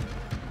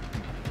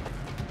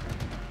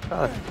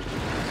 Saan?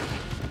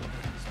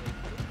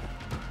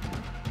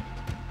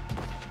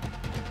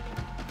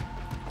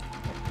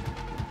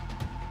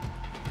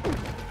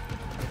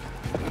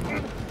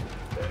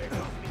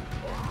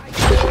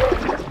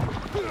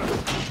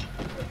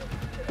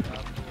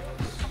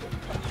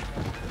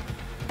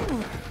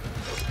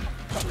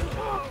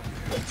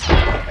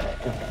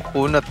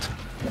 Unat.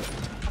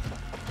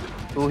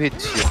 2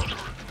 hits yun.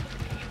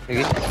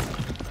 Sige.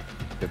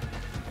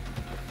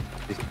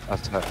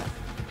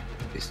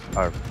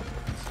 Disarm.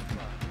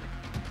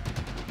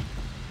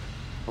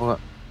 Oo nga.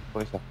 O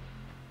isa.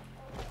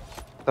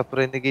 Top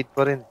renegade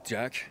pa rin.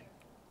 Jack,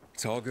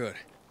 it's all good.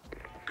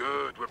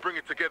 Good. We're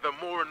bringing together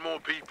more and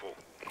more people.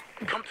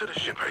 Come to the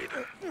ship,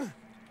 Aiden.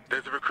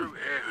 There's a recruit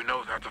here who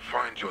knows how to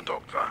find your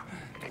doctor.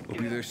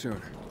 We'll be there soon.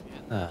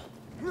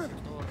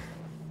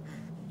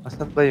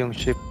 Asan ba yung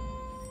ship?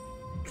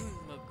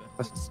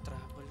 Mag-fast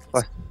travel kasi.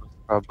 Fast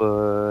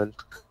travel.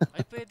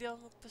 Ay, pwede ako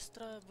mag-fast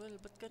travel.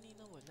 Ba't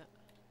kanina wala?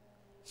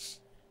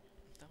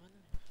 Tama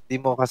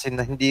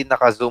na. Hindi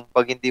naka-zoom.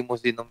 Pag hindi mo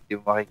zoom, hindi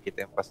mo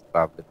makikita yung fast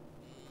travel.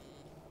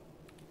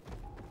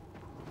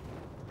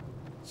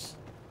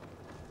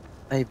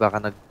 Ay,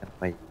 baka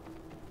may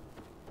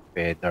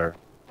feather.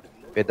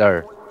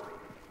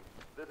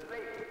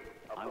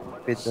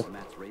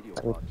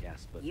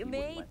 You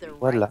made the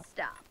Wala. right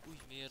stop. Uy,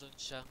 meron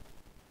siyang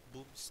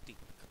boomstick.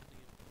 Ano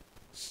yun?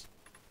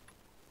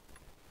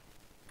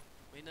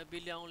 May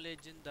nabili akong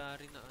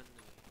legendary na ano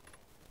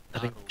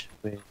eh. Arrow.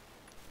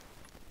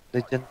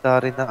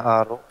 Legendary na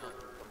arrow.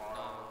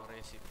 Na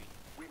recipe.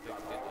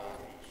 Infected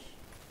arrows.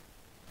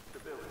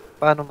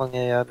 Paano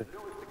mangyayari?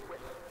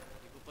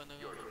 Hindi ko pa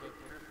nakakapag...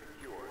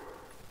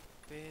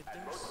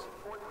 Feathers?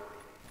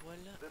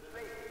 Wala.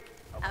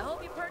 I hope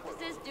your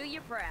purchases do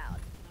you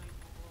proud.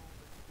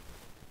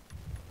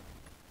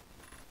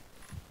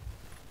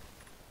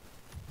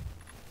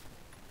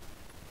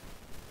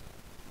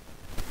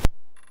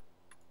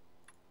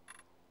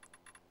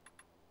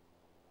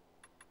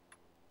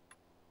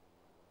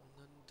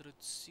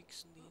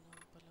 $106, hindi naman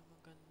pala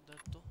maganda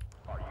to.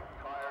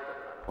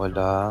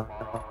 Wala.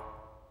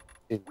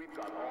 Ay,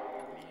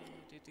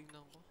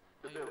 titignan ko.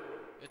 Ay,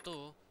 ito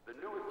oh.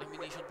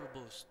 Ammunition for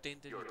bows.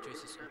 Tainted with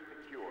traces of.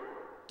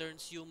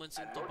 Turns humans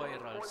into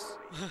virals.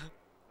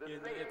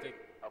 Yun yung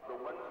effect.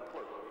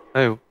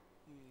 Ayo.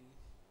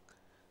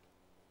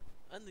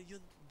 Ano yun?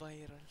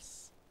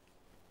 Virals.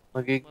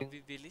 Magiging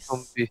Mabibilis.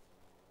 zombie.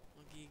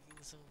 Magiging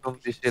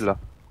Zombie sila.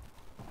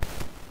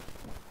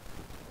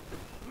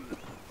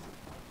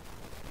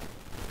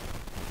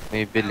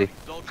 May bili.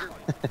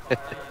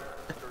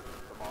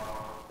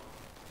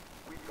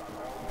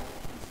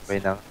 Okay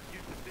na.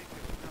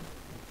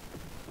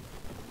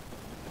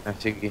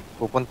 Sige.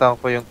 Pupuntahan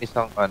ko yung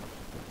isang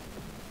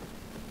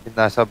yung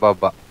nasa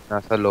baba.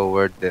 Nasa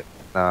lower deck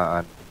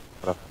na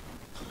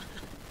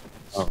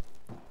Oh.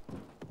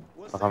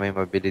 Baka may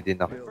mabili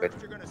din ako. First,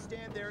 you're gonna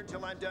stand there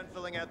until I'm done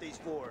filling out these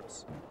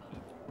forms.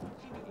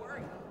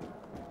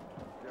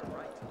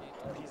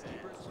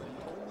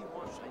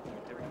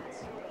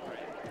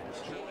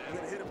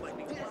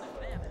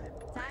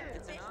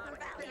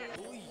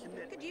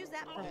 Could use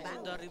that for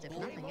ballast, if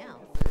nothing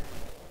else.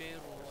 Pero,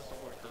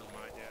 portal.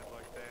 My dad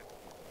like that.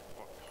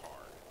 Fucked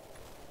hard.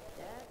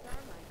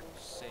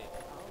 Say.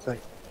 Say.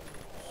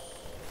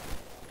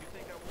 You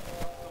think I won't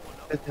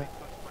going up and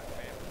touch my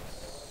family?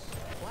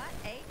 What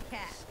a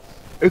cat.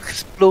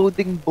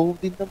 Exploding bow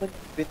din naman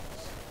yung bit.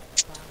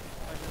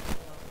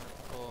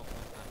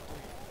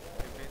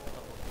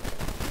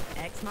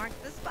 X marks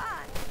the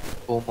spot.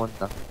 Common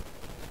na.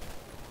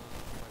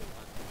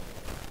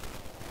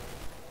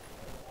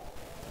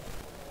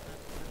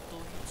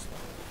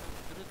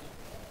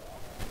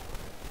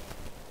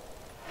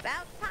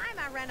 About time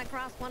I ran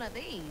across one of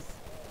these.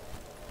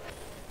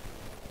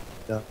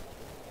 Yeah.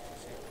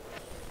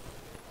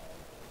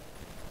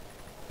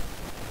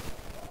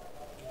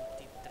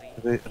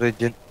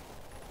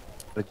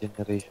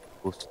 Regeneration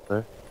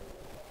booster.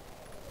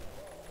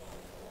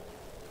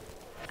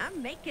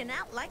 I'm making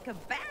out like a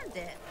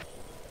bandit.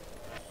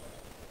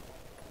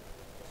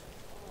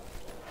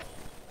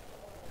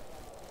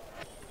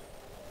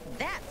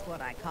 That's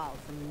what I call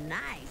some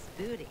nice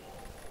booty.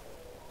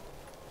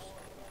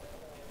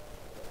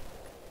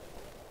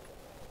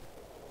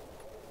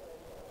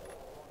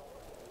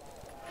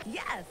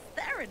 Yes,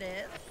 there it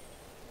is.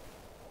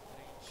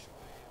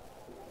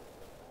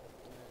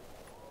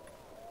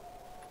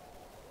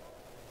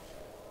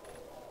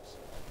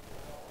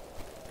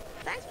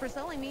 Thanks for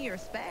selling me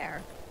your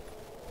spare.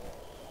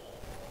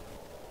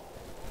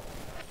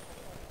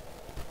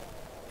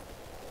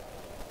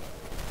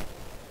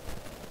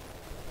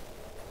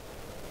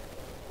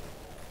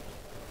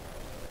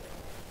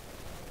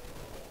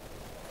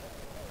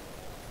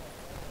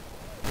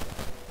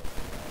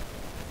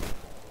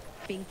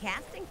 Been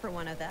casting for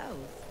one of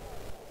those.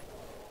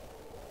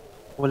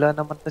 Wala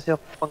naman kasi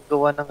ako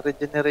panggawa ng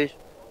regeneration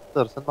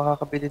booster. Saan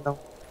makakabili ng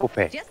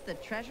kupe? Just the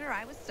treasure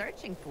I was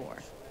searching for.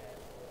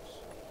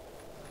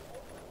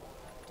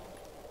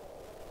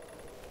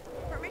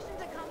 Permission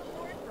to come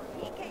forward for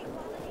PK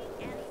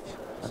quality and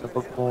Ano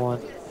ba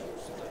po?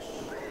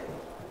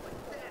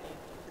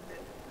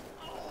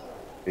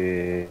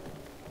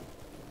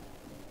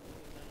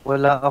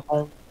 Wala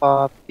akong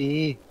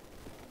papi.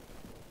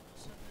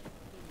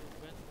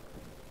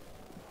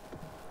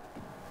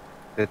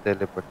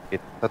 Teleport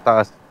kit. Sa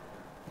taas.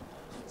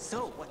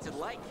 So, what's it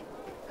like?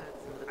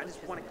 I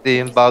just want to Hindi,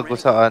 yung bago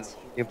saan.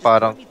 Yung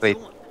parang crate.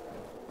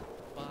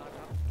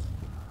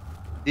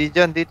 Di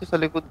dyan, dito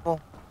sa likod mo.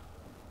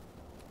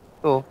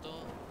 Ito.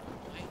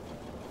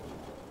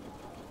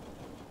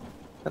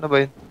 Ano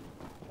ba yun?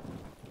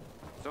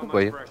 Ano ba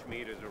yun?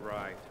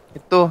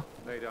 Ito.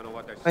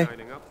 Ay.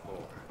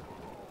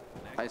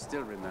 I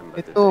still remember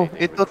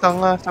Ito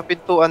tanga. Sa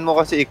pintuan mo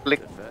kasi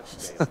i-click.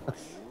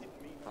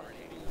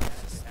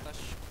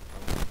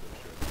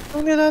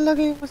 Anong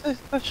nilalagay mo sa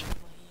stash?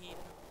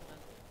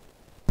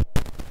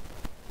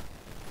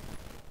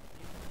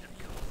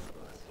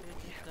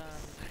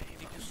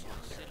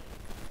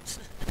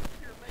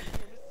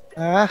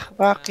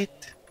 Bakit?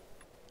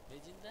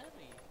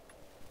 Legendary.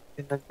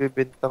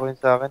 Pinagbebenta ko yun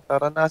sa akin.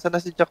 Tara, nasa na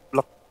si Jack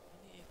Black?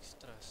 Ano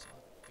extras?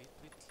 Wait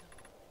lang.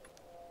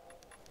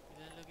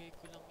 Ilalagay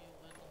ko lang yung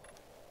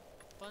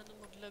Paano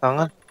maglagay?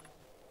 Tanga.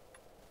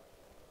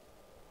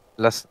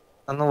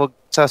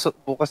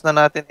 Bukas na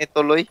natin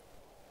ituloy.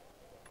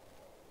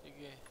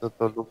 Sige.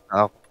 Tutulog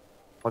na ako.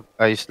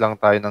 Mag-ayos lang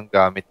tayo ng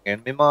gamit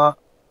ngayon. May mga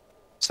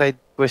side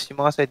quest.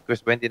 Yung mga side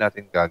quest ba hindi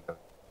natin gagawin?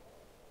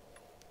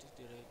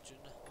 Diretso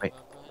na. Ay.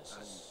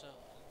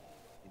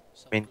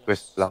 Sa Main Plus.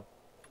 quest lang.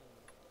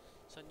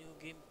 Sa New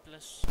Game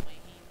Plus, may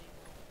hina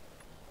yung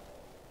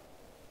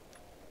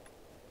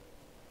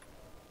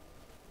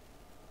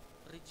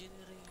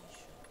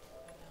regeneration.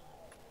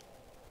 Kailangan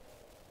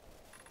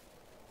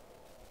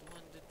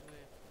 200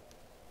 weapon.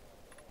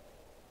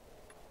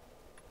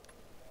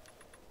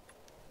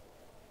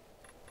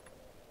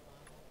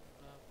 Parang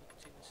dapat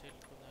sinisell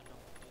ko na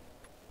lang din.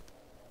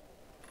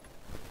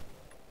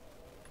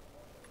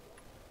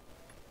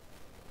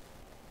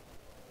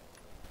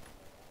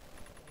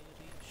 May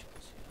range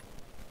kasi ako.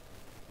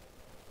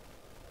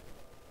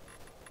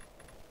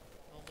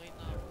 Okay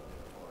na ako.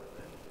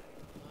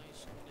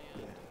 Ayos ko na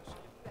yan.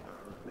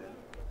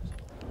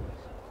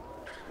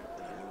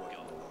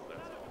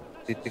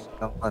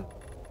 Titingnan ka.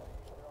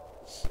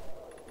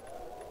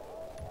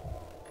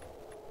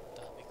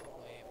 Dami kong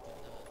weapon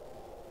na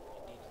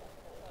hindi na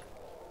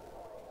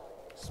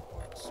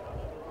sports.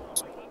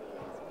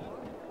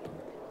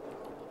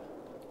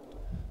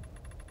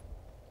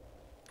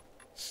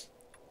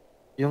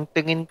 Yung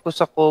tingin ko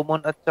sa common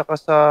at saka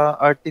sa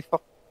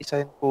artifact, isa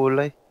yung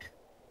kulay.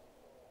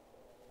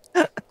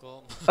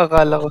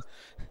 Akala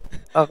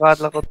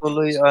ko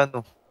tuloy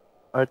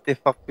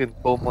artifact yun,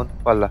 common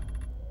pala.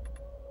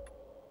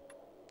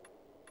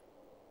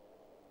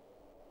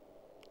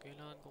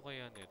 Kailangan ko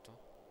kaya nito.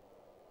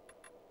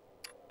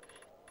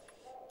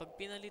 Pag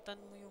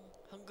pinalitan mo yung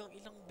hanggang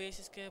ilang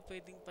beses kaya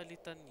pwedeng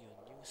palitan yun,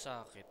 yung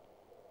socket.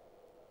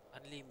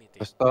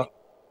 Unlimited. Basta,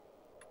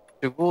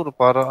 siguro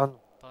para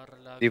Para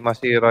lagi di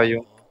masira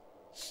yung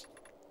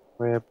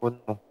oo. weapon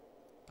mo.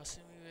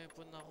 Kasi may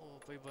weapon ako,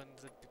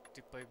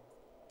 555,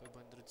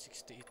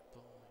 568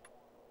 pa.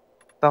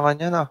 Tanga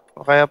niya na.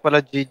 Kaya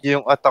pala GG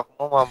yung attack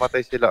mo,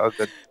 mamatay sila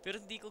agad. Pero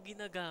hindi ko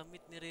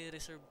ginagamit,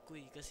 nire-reserve ko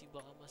kasi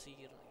baka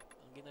masira.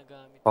 Ang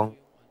ginagamit Pang, ko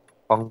yung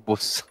pang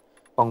boss.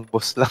 Pang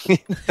boss lang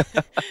yun.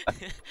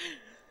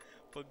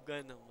 Pag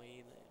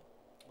may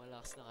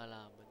malakas na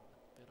kalaban.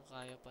 Pero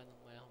kaya pa ng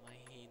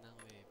mahihinang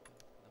weapon.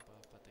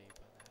 Napapatay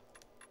pa na.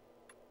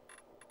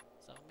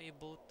 Saka may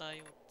boat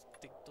tayong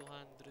tig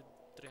 200,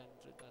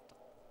 300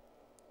 attack.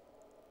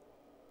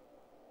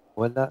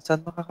 Wala.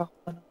 Saan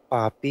makakakuha ng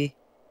papi?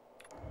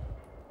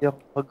 Hindi ako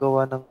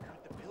magawa ng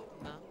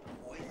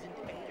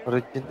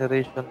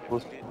regeneration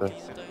booster.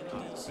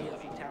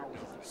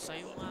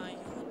 Sa'yo nga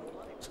yun.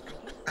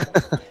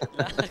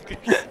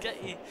 Lagers ka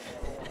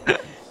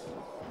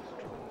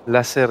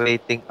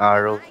Lacerating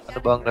arrow. Ano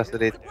ba ang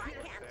lacerating?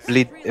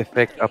 Bleed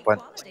effect upon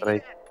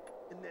strike.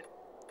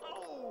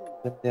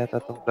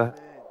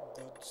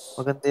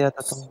 Maganda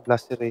yata tong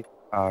lacerating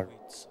arrow.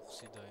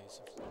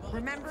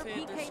 Remember,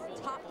 PK's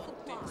top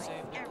supply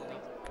every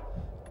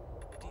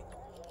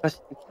Kasi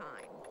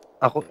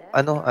ako,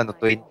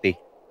 20.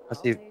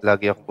 Kasi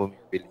lagi akong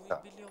bumibili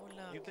sa.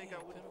 You think I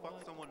wouldn't fuck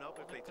someone up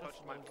if they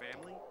touched my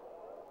family?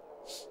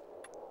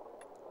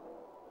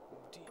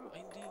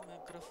 Hindi,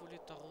 mag-craft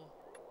ulit ako.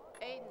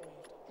 Aiden,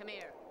 come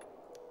here.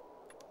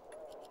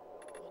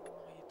 Paano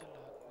makita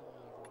lahat ng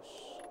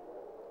arrows?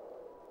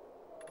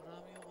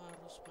 Marami yung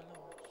arrows pala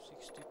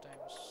 60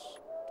 times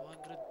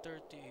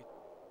 238.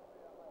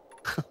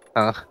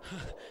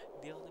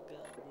 Hindi ako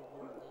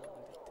nag-go-go na ulit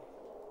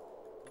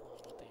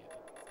Namamatay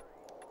agad.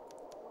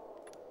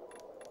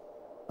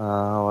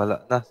 Wala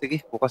na.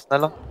 Sige, bukas na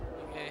lang.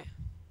 Okay.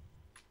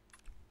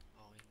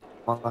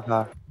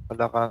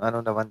 Wala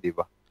kang naman, di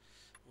ba?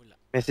 Wala.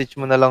 Message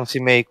mo na lang si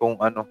May kung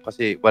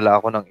kasi wala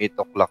ako ng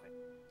 8 o'clock.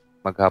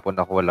 Maghapon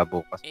ako wala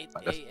bukas.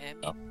 8 a.m.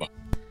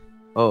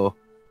 Oo.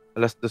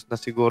 2:00 na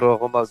siguro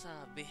ako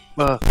Sabi.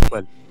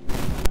 Bakal.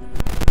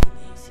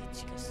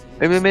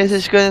 May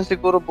message ka yan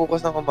siguro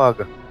bukas ng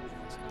umaga.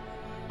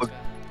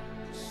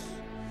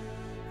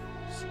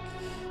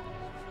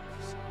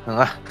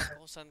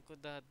 Kung saan ko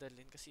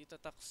dadalhin kasi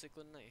itataksi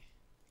ko na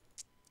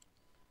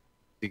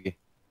Sige.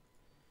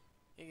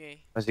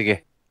 Okay.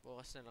 Sige.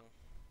 Bukas na lang.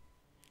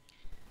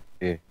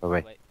 Okay,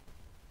 bye-bye. Bye.